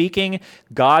prophet speaking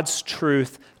God's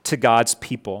truth to God's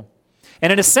people.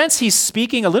 And in a sense, he's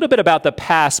speaking a little bit about the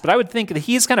past, but I would think that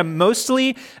he's kind of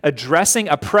mostly addressing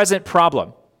a present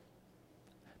problem.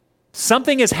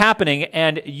 Something is happening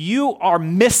and you are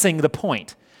missing the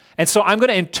point. And so I'm going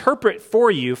to interpret for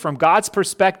you from God's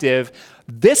perspective,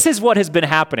 this is what has been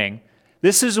happening,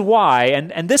 this is why,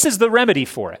 and this is the remedy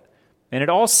for it. And it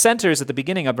all centers at the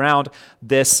beginning around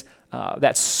this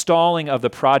that stalling of the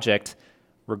project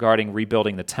regarding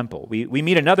rebuilding the temple. We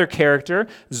meet another character,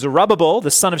 Zerubbabel,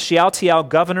 the son of Shealtiel,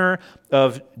 governor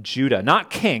of Judah. Not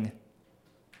king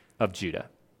of Judah,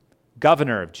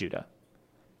 governor of Judah.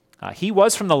 He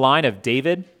was from the line of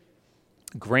David,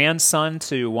 grandson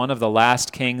to one of the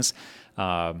last kings,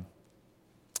 Coniah,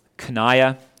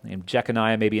 named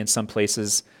Jeconiah maybe in some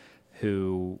places,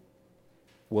 who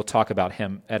we'll talk about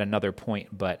him at another point,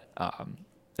 but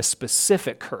a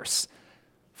specific curse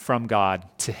from God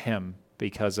to him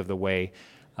because of the way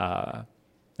that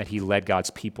he led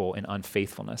God's people in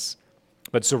unfaithfulness.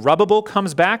 But Zerubbabel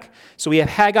comes back. So we have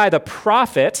Haggai the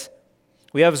prophet.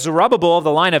 We have Zerubbabel of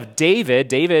the line of David.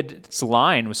 David's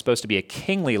line was supposed to be a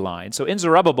kingly line. So in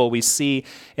Zerubbabel we see,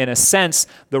 in a sense,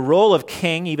 the role of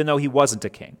king even though he wasn't a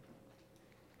king.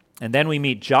 And then we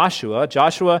meet Joshua,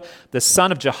 the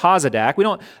son of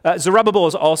Jehozadak. Zerubbabel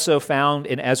is also found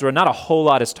in Ezra. Not a whole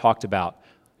lot is talked about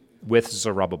with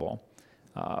Zerubbabel.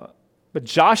 But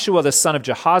Joshua, the son of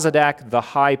Jehozadak, the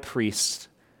high priest.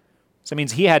 So it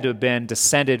means he had to have been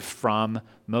descended from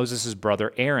Moses'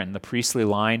 brother Aaron, the priestly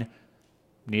line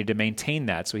needed to maintain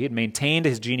that. So he had maintained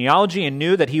his genealogy and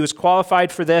knew that he was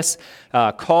qualified for this,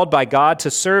 called by God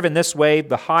to serve in this way,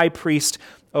 the high priest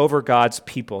over God's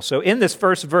people. So in this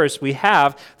first verse, we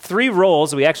have three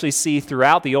roles we actually see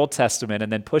throughout the Old Testament and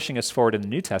then pushing us forward in the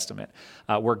New Testament,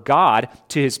 where God,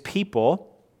 to his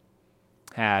people,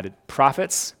 had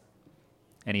prophets,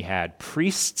 and he had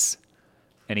priests,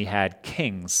 and he had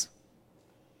kings.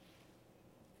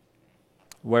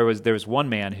 There was one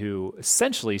man who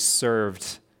essentially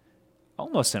served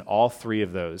almost in all three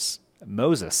of those.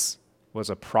 Moses was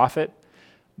a prophet.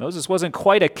 Moses wasn't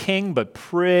quite a king, but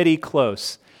pretty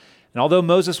close. And although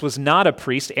Moses was not a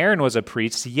priest, Aaron was a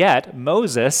priest, yet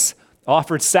Moses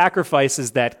offered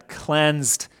sacrifices that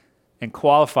cleansed and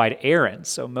qualified Aaron.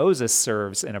 So Moses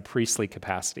serves in a priestly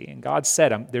capacity. And God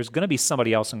said, there's going to be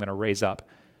somebody else I'm going to raise up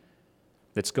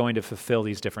that's going to fulfill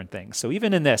these different things. So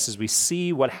even in this, as we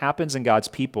see what happens in God's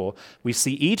people, we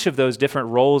see each of those different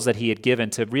roles that he had given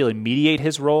to really mediate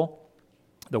his role,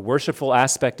 the worshipful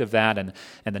aspect of that and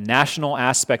the national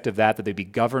aspect of that they'd be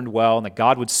governed well and that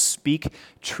God would speak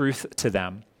truth to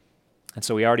them. And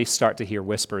so we already start to hear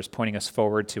whispers pointing us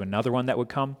forward to another one that would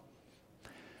come,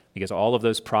 because all of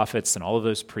those prophets and all of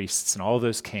those priests and all of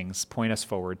those kings point us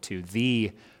forward to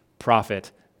the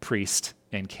prophet, priest,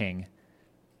 and king,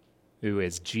 who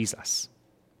is Jesus.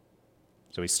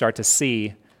 So we start to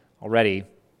see already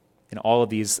in all of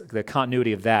these, the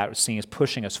continuity of that, we're seeing is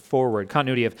pushing us forward,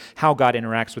 continuity of how God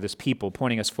interacts with his people,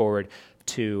 pointing us forward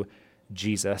to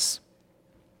Jesus.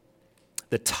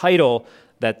 The title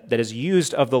that is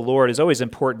used of the Lord is always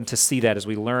important to see that as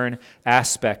we learn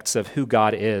aspects of who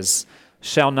God is.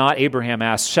 Shall not, Abraham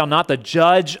asks, shall not the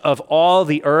judge of all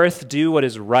the earth do what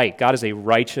is right? God is a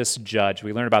righteous judge.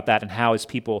 We learn about that and how his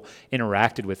people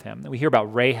interacted with him. We hear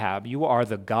about Rahab. You are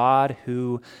the God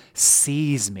who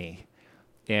sees me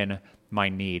in my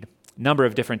need. Number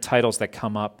of different titles that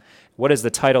come up. What is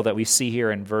the title that we see here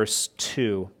in verse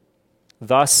 2?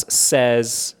 Thus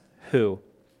says who?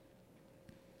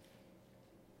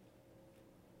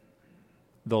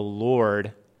 The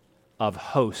Lord of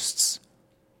hosts.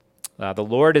 The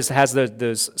Lord has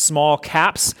those small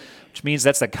caps, which means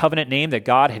that's the covenant name that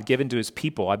God had given to his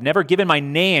people. I've never given my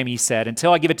name, he said,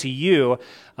 until I give it to you.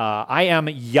 I am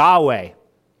Yahweh.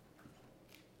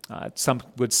 Some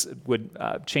would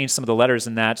change some of the letters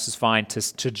in that, just fine,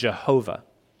 to Jehovah.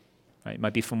 Right?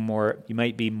 You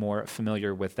might be more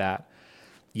familiar with that.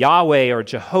 Yahweh or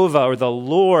Jehovah or the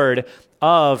Lord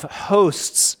of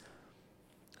hosts.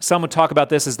 Some would talk about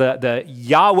this as the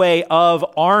Yahweh of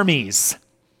armies.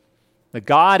 The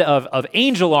God of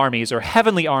angel armies or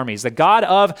heavenly armies, the God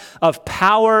of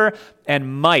power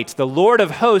and might, the Lord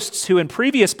of hosts who in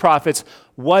previous prophets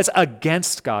was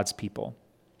against God's people.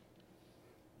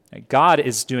 God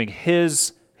is doing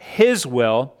his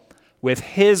will with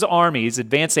his armies,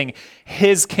 advancing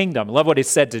his kingdom. I love what he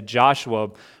said to Joshua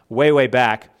way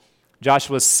back.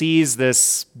 Joshua sees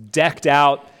this decked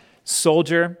out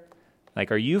soldier,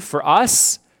 like, are you for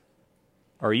us?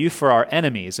 Or are you for our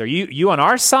enemies? Are you on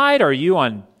our side or are you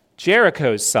on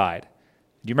Jericho's side?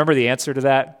 Do you remember the answer to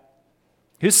that?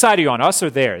 Whose side are you on, us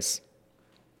or theirs?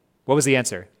 What was the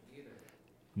answer?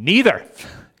 Neither.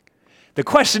 The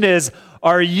question is,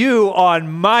 are you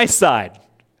on my side?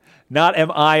 Not am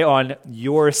I on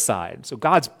your side. So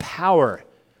God's power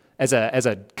as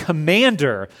a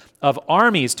commander of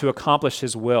armies to accomplish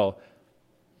his will.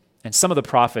 And some of the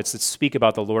prophets that speak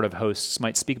about the Lord of hosts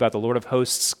might speak about the Lord of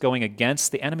hosts going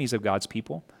against the enemies of God's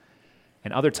people.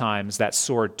 And other times that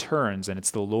sword turns and it's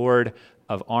the Lord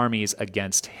of armies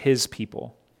against his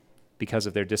people because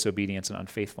of their disobedience and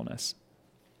unfaithfulness.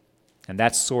 And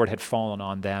that sword had fallen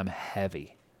on them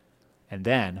heavy. And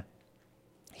then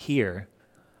here,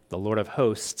 the Lord of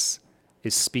hosts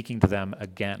is speaking to them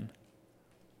again.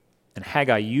 And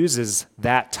Haggai uses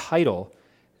that title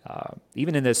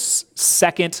even in this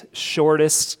second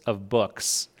shortest of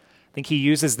books. I think he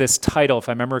uses this title, if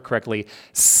I remember correctly,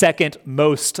 second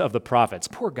most of the prophets.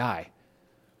 Poor guy.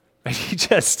 He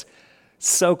just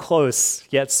so close,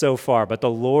 yet so far. But the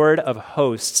Lord of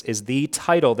hosts is the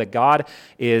title that God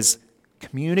is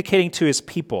communicating to his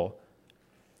people.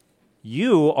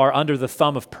 You are under the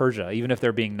thumb of Persia, even if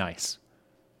they're being nice.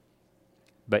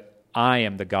 But I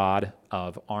am the God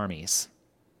of armies.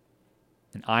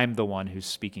 And I'm the one who's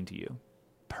speaking to you.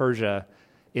 Persia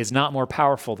is not more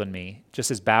powerful than me, just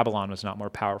as Babylon was not more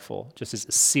powerful, just as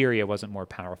Assyria wasn't more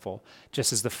powerful,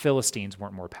 just as the Philistines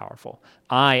weren't more powerful.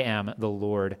 I am the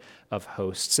Lord of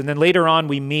hosts. And then later on,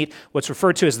 we meet what's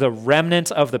referred to as the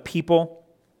remnant of the people.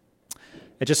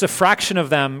 And just a fraction of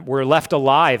them were left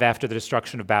alive after the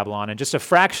destruction of Babylon. And just a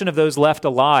fraction of those left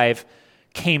alive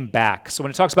came back. So when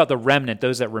it talks about the remnant,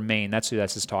 those that remain, that's who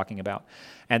that's talking about.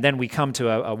 And then we come to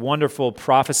a wonderful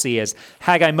prophecy as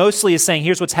Haggai mostly is saying,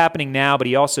 here's what's happening now, but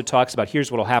he also talks about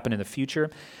here's what will happen in the future.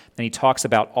 And he talks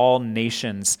about all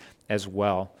nations as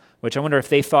well, which I wonder if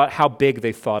they thought, how big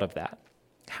they thought of that.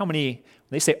 How many, when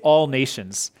they say all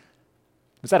nations,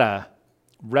 was that a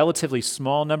relatively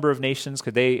small number of nations?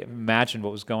 Could they imagine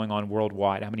what was going on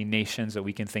worldwide? How many nations that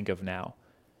we can think of now?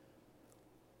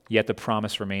 Yet the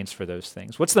promise remains for those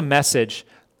things. What's the message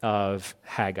of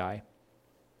Haggai?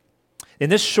 In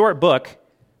this short book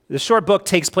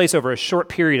takes place over a short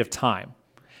period of time.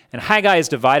 And Haggai is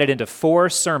divided into 4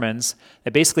 sermons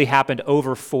that basically happened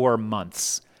over 4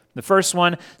 months. The first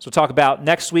one, so we'll talk about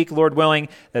next week, Lord willing,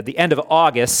 at the end of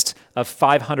August of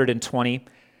 520.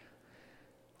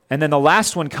 And then the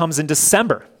last one comes in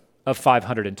December of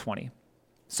 520.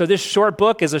 So this short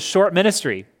book is a short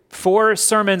ministry. 4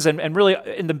 sermons, and really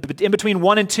in between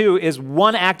 1 and 2 is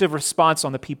one active response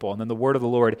on the people, and then the word of the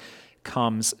Lord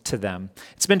comes to them.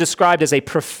 It's been described as a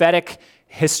prophetic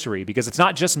history because it's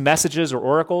not just messages or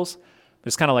oracles, but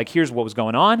it's kind of like here's what was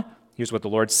going on, here's what the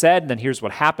Lord said, and then here's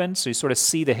what happened. So you sort of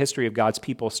see the history of God's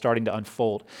people starting to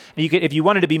unfold. And if you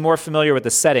wanted to be more familiar with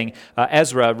the setting,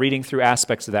 Ezra, reading through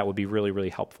aspects of that would be really, really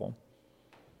helpful.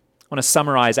 I want to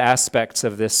summarize aspects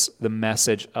of the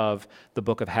message of the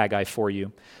book of Haggai for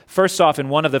you. First off, in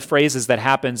one of the phrases that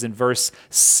happens in verse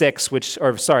 5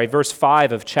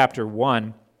 of chapter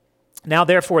 1, now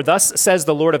therefore, thus says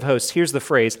the Lord of hosts, here's the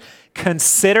phrase,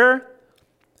 consider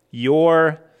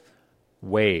your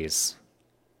ways.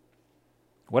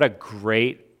 What a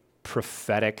great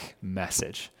prophetic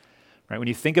message, right? When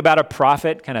you think about a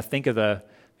prophet, kind of think of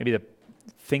maybe the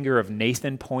finger of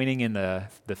Nathan pointing in the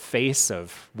face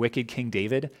of wicked King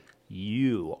David.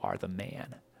 You are the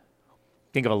man.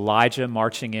 Think of Elijah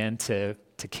marching in to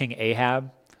King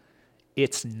Ahab.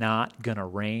 It's not going to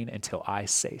rain until I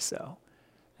say so.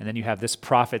 And then you have this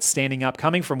prophet standing up,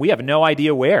 coming from, we have no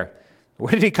idea where.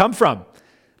 Where did he come from?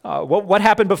 What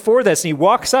happened before this? And he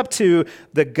walks up to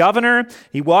the governor.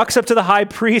 He walks up to the high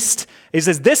priest. He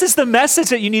says, this is the message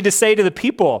that you need to say to the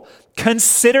people.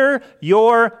 Consider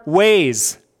your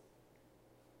ways.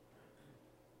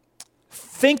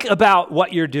 Think about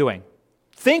what you're doing.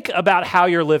 Think about how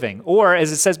you're living. Or,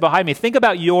 as it says behind me, think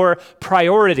about your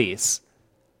priorities.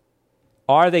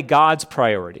 Are they God's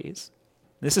priorities?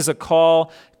 This is a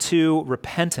call to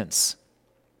repentance.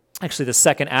 Actually, the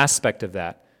second aspect of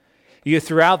that.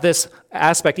 Throughout this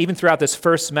aspect, even throughout this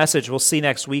first message, we'll see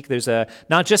next week, there's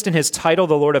not just in his title,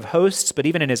 the Lord of hosts, but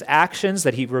even in his actions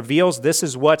that he reveals this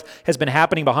is what has been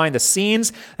happening behind the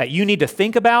scenes that you need to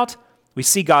think about. We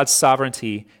see God's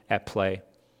sovereignty at play.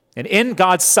 And in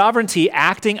God's sovereignty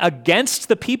acting against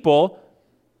the people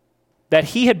that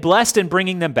he had blessed in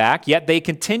bringing them back, yet they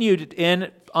continued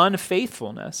in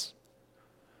unfaithfulness.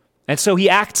 And so he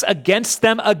acts against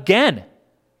them again.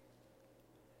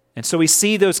 And so we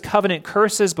see those covenant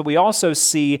curses, but we also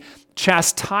see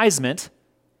chastisement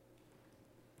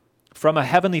from a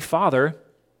heavenly Father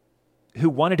who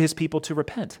wanted his people to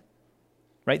repent.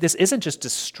 Right? This isn't just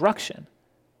destruction.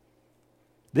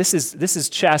 This is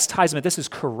chastisement. This is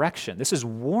correction. This is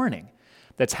warning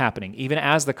that's happening, even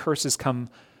as the curses come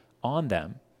on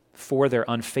them for their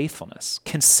unfaithfulness.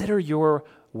 Consider your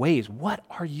ways. What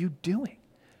are you doing?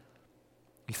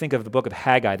 You think of the book of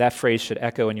Haggai, that phrase should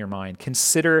echo in your mind.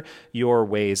 Consider your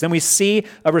ways. Then we see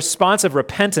a response of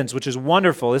repentance, which is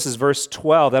wonderful. This is verse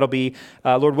 12. That'll be,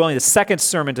 Lord willing, the second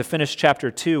sermon to finish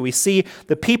chapter 2. We see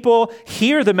the people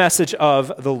hear the message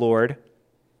of the Lord,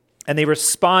 and they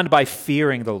respond by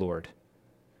fearing the Lord.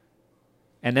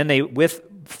 And then with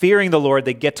fearing the Lord,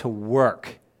 they get to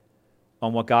work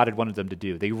on what God had wanted them to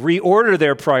do. They reorder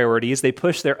their priorities, they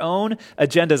push their own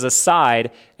agendas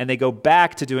aside, and they go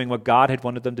back to doing what God had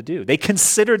wanted them to do. They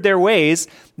considered their ways,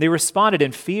 they responded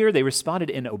in fear, they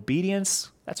responded in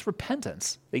obedience. That's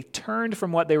repentance. They turned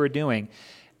from what they were doing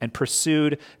and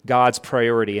pursued God's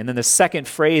priority. And then the second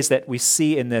phrase that we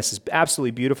see in this is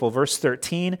absolutely beautiful. Verse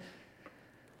 13,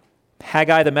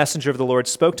 Haggai, the messenger of the Lord,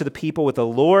 spoke to the people with the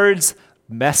Lord's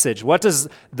message. What does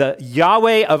the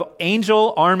Yahweh of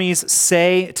angel armies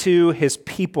say to his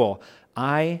people?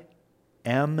 I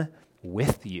am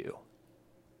with you.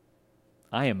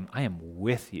 I am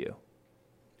with you.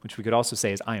 Which we could also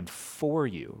say is I am for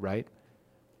you, right?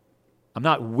 I'm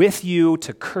not with you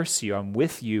to curse you. I'm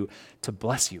with you to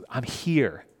bless you. I'm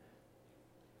here.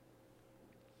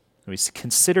 We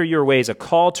consider your ways, a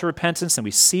call to repentance, and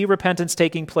we see repentance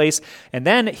taking place. And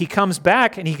then he comes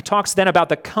back and he talks then about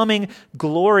the coming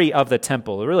glory of the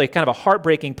temple. Really kind of a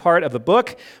heartbreaking part of the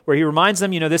book where he reminds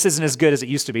them, this isn't as good as it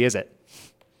used to be, is it?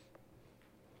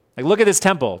 Like, look at this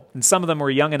temple. And some of them were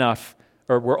young enough,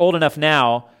 or were old enough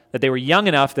now, that they were young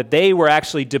enough that they were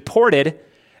actually deported,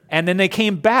 and then they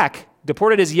came back,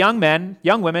 deported as young men,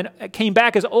 young women, came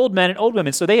back as old men and old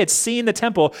women. So they had seen the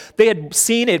temple. They had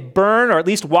seen it burn, or at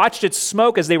least watched it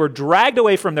smoke as they were dragged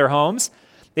away from their homes.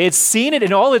 They had seen it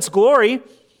in all its glory.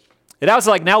 And I was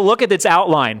like, now look at its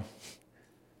outline.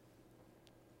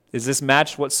 Does this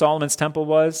match what Solomon's temple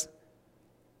was?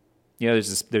 You know,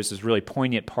 there's this really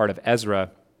poignant part of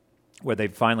Ezra where they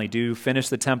finally do finish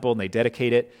the temple and they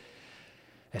dedicate it.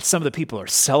 And some of the people are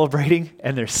celebrating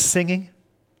and they're singing.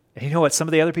 And you know what some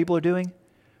of the other people are doing?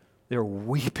 They're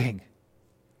weeping.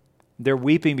 They're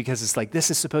weeping because it's like,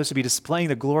 this is supposed to be displaying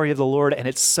the glory of the Lord, and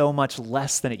it's so much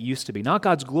less than it used to be. Not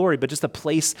God's glory, but just the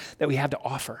place that we have to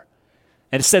offer.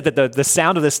 And it said that the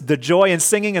sound of this, the joy and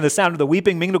singing and the sound of the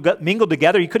weeping mingled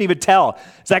together. You couldn't even tell.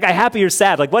 Is that guy happy or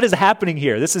sad? Like, what is happening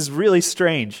here? This is really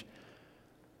strange.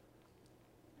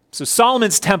 So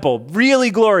Solomon's temple,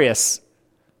 really glorious.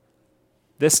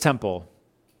 This temple,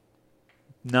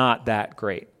 not that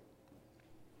great.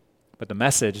 But the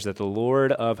message that the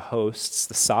Lord of hosts,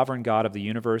 the sovereign God of the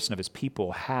universe and of his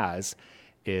people has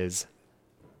is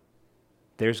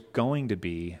there's going to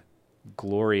be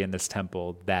glory in this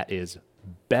temple that is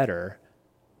better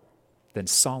than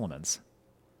Solomon's.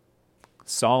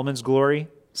 Solomon's glory,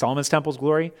 Solomon's temple's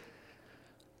glory,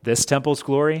 this temple's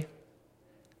glory,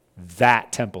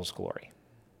 that temple's glory.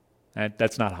 And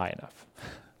that's not high enough.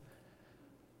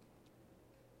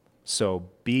 So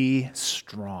be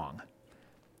strong.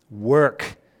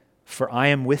 Work, for I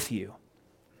am with you.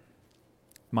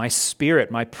 My spirit,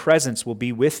 my presence will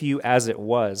be with you as it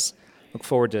was. Look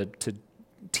forward to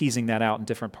teasing that out in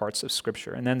different parts of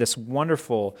Scripture. And then this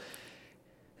wonderful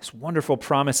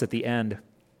promise at the end.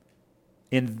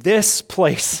 In this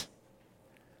place,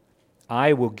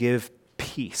 I will give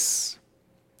peace,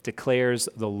 declares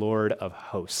the Lord of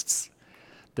hosts.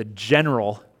 The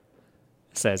general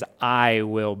says, I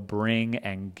will bring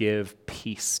and give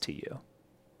peace to you.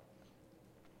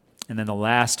 And then the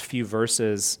last few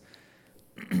verses,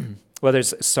 well,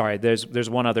 there's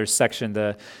one other section,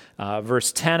 the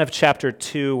verse 10 of chapter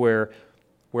 2,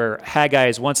 where Haggai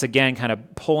is once again kind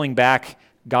of pulling back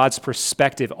God's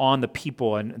perspective on the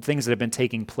people and things that have been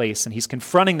taking place, and he's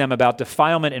confronting them about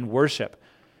defilement and worship.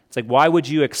 It's like, why would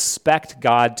you expect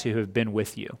God to have been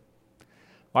with you?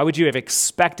 Why would you have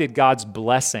expected God's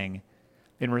blessing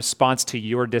in response to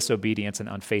your disobedience and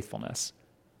unfaithfulness?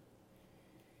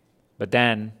 But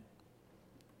then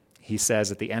he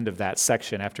says at the end of that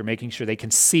section, after making sure they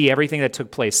can see everything that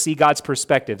took place, see God's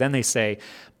perspective, then he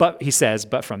says,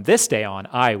 but from this day on,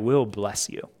 I will bless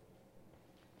you.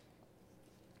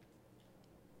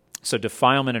 So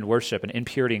defilement and worship and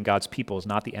impurity in God's people is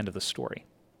not the end of the story.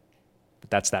 But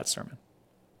that's that sermon.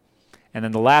 And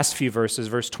then the last few verses,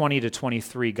 verse 20 to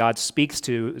 23, God speaks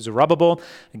to Zerubbabel.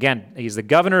 Again, he's the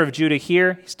governor of Judah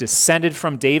here. He's descended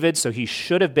from David, so he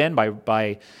should have been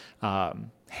by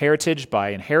heritage, by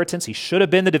inheritance. He should have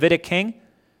been the Davidic king.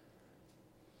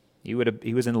 He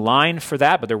was in line for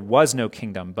that, but there was no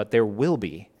kingdom, but there will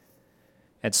be.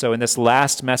 And so in this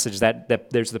last message,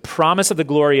 that there's the promise of the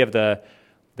glory of the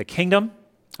kingdom,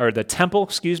 or the temple,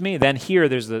 excuse me. Then here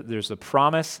there's the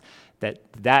promise that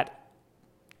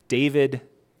David,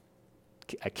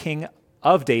 a king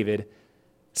of David,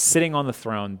 sitting on the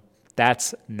throne,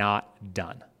 that's not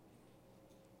done.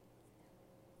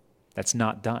 That's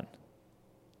not done.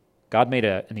 God made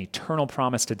an eternal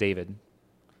promise to David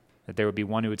that there would be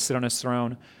one who would sit on his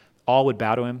throne, all would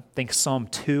bow to him. Think Psalm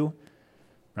 2,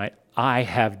 right? I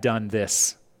have done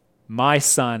this. My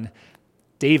son,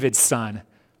 David's son,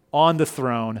 on the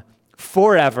throne,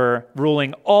 forever,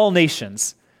 ruling all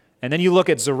nations. And then you look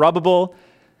at Zerubbabel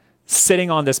sitting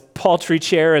on this paltry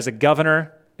chair as a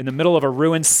governor in the middle of a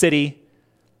ruined city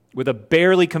with a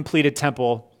barely completed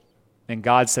temple, and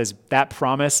God says that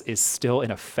promise is still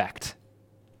in effect.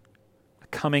 A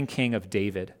coming king of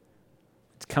David,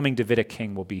 a coming Davidic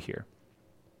king will be here.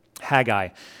 Haggai.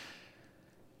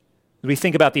 We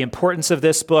think about the importance of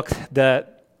this book, the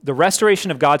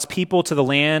restoration of God's people to the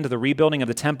land, the rebuilding of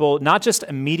the temple, not just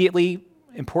immediately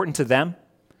important to them.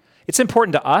 It's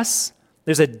important to us.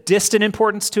 There's a distant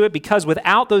importance to it because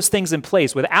without those things in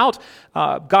place, without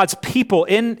God's people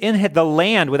in the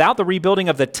land, without the rebuilding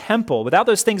of the temple, without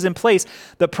those things in place,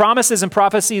 the promises and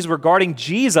prophecies regarding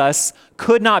Jesus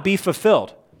could not be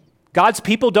fulfilled. God's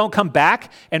people don't come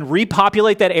back and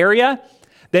repopulate that area,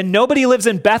 then nobody lives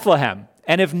in Bethlehem.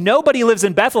 And if nobody lives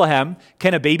in Bethlehem,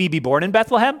 can a baby be born in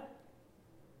Bethlehem?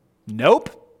 Nope.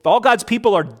 If all God's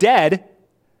people are dead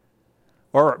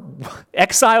or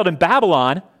exiled in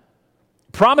Babylon,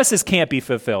 Promises can't be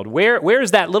fulfilled. Where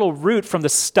is that little root from the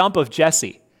stump of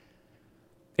Jesse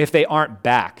if they aren't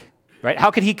back? Right?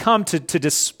 How could he come to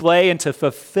display and to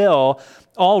fulfill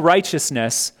all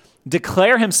righteousness,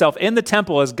 declare himself in the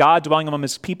temple as God dwelling among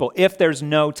his people if there's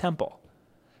no temple?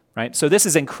 Right? So this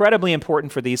is incredibly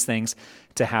important for these things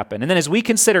to happen. And then as we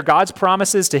consider God's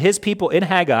promises to his people in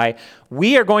Haggai,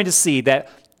 we are going to see that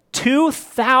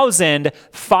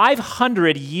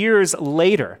 2,500 years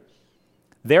later,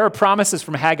 there are promises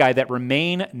from Haggai that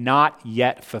remain not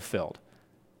yet fulfilled.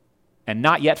 And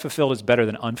not yet fulfilled is better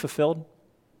than unfulfilled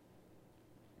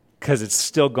because it's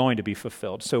still going to be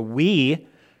fulfilled. So we,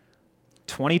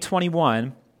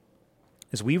 2021,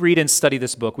 as we read and study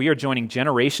this book, we are joining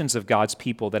generations of God's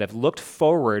people that have looked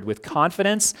forward with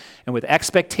confidence and with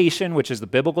expectation, which is the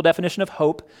biblical definition of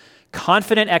hope,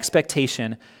 confident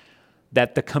expectation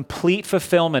that the complete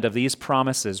fulfillment of these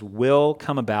promises will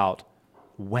come about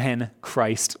when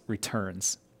Christ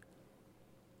returns.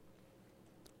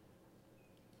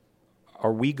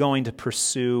 Are we going to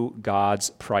pursue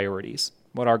God's priorities?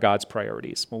 What are God's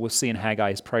priorities? Well, we'll see in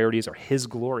Haggai, his priorities are his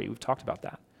glory. We've talked about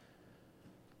that.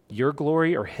 Your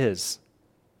glory or his?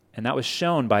 And that was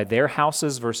shown by their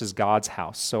houses versus God's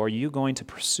house. So are you going to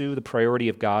pursue the priority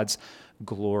of God's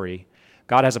glory?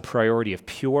 God has a priority of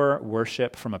pure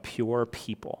worship from a pure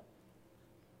people.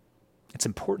 It's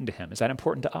important to him. Is that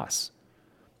important to us?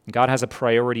 God has a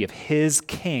priority of his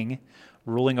king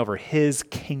ruling over his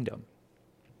kingdom.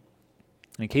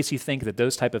 And in case you think that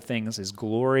those type of things, his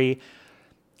glory,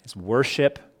 his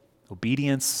worship,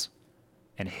 obedience,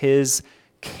 and his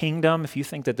kingdom, if you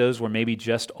think that those were maybe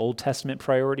just Old Testament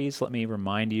priorities, let me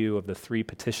remind you of the 3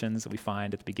 petitions that we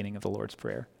find at the beginning of the Lord's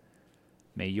Prayer.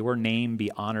 May your name be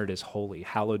honored as holy.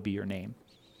 Hallowed be your name.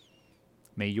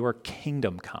 May your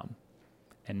kingdom come,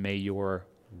 and may your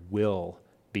will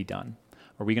be done.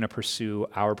 Are we going to pursue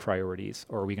our priorities,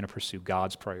 or are we going to pursue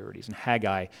God's priorities? And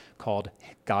Haggai called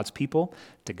God's people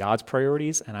to God's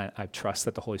priorities, and I trust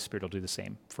that the Holy Spirit will do the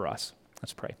same for us.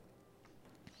 Let's pray.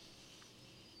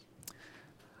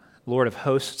 Lord of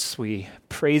hosts, we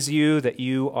praise you that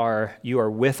you are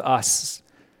with us.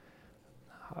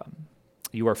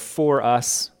 You are for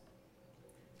us,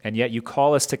 and yet you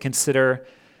call us to consider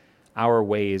our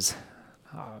ways.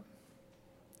 I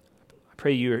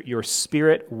pray your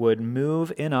Spirit would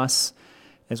move in us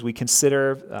as we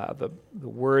consider the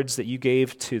words that you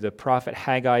gave to the prophet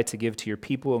Haggai to give to your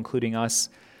people, including us.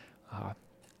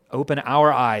 Open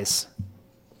our eyes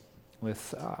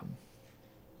with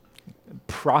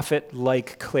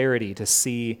prophet-like clarity to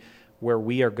see where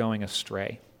we are going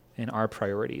astray in our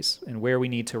priorities and where we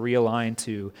need to realign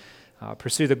to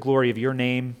pursue the glory of your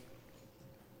name,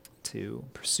 to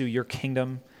pursue your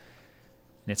kingdom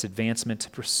and its advancement, to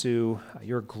pursue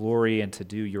your glory and to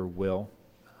do your will.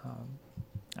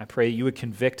 I pray you would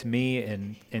convict me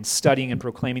in studying and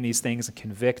proclaiming these things, and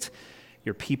convict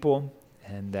your people,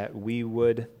 and that we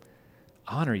would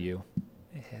honor you.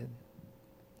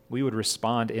 We would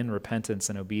respond in repentance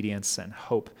and obedience and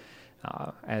hope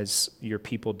as your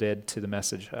people did to the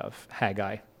message of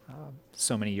Haggai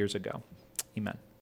so many years ago. Amen.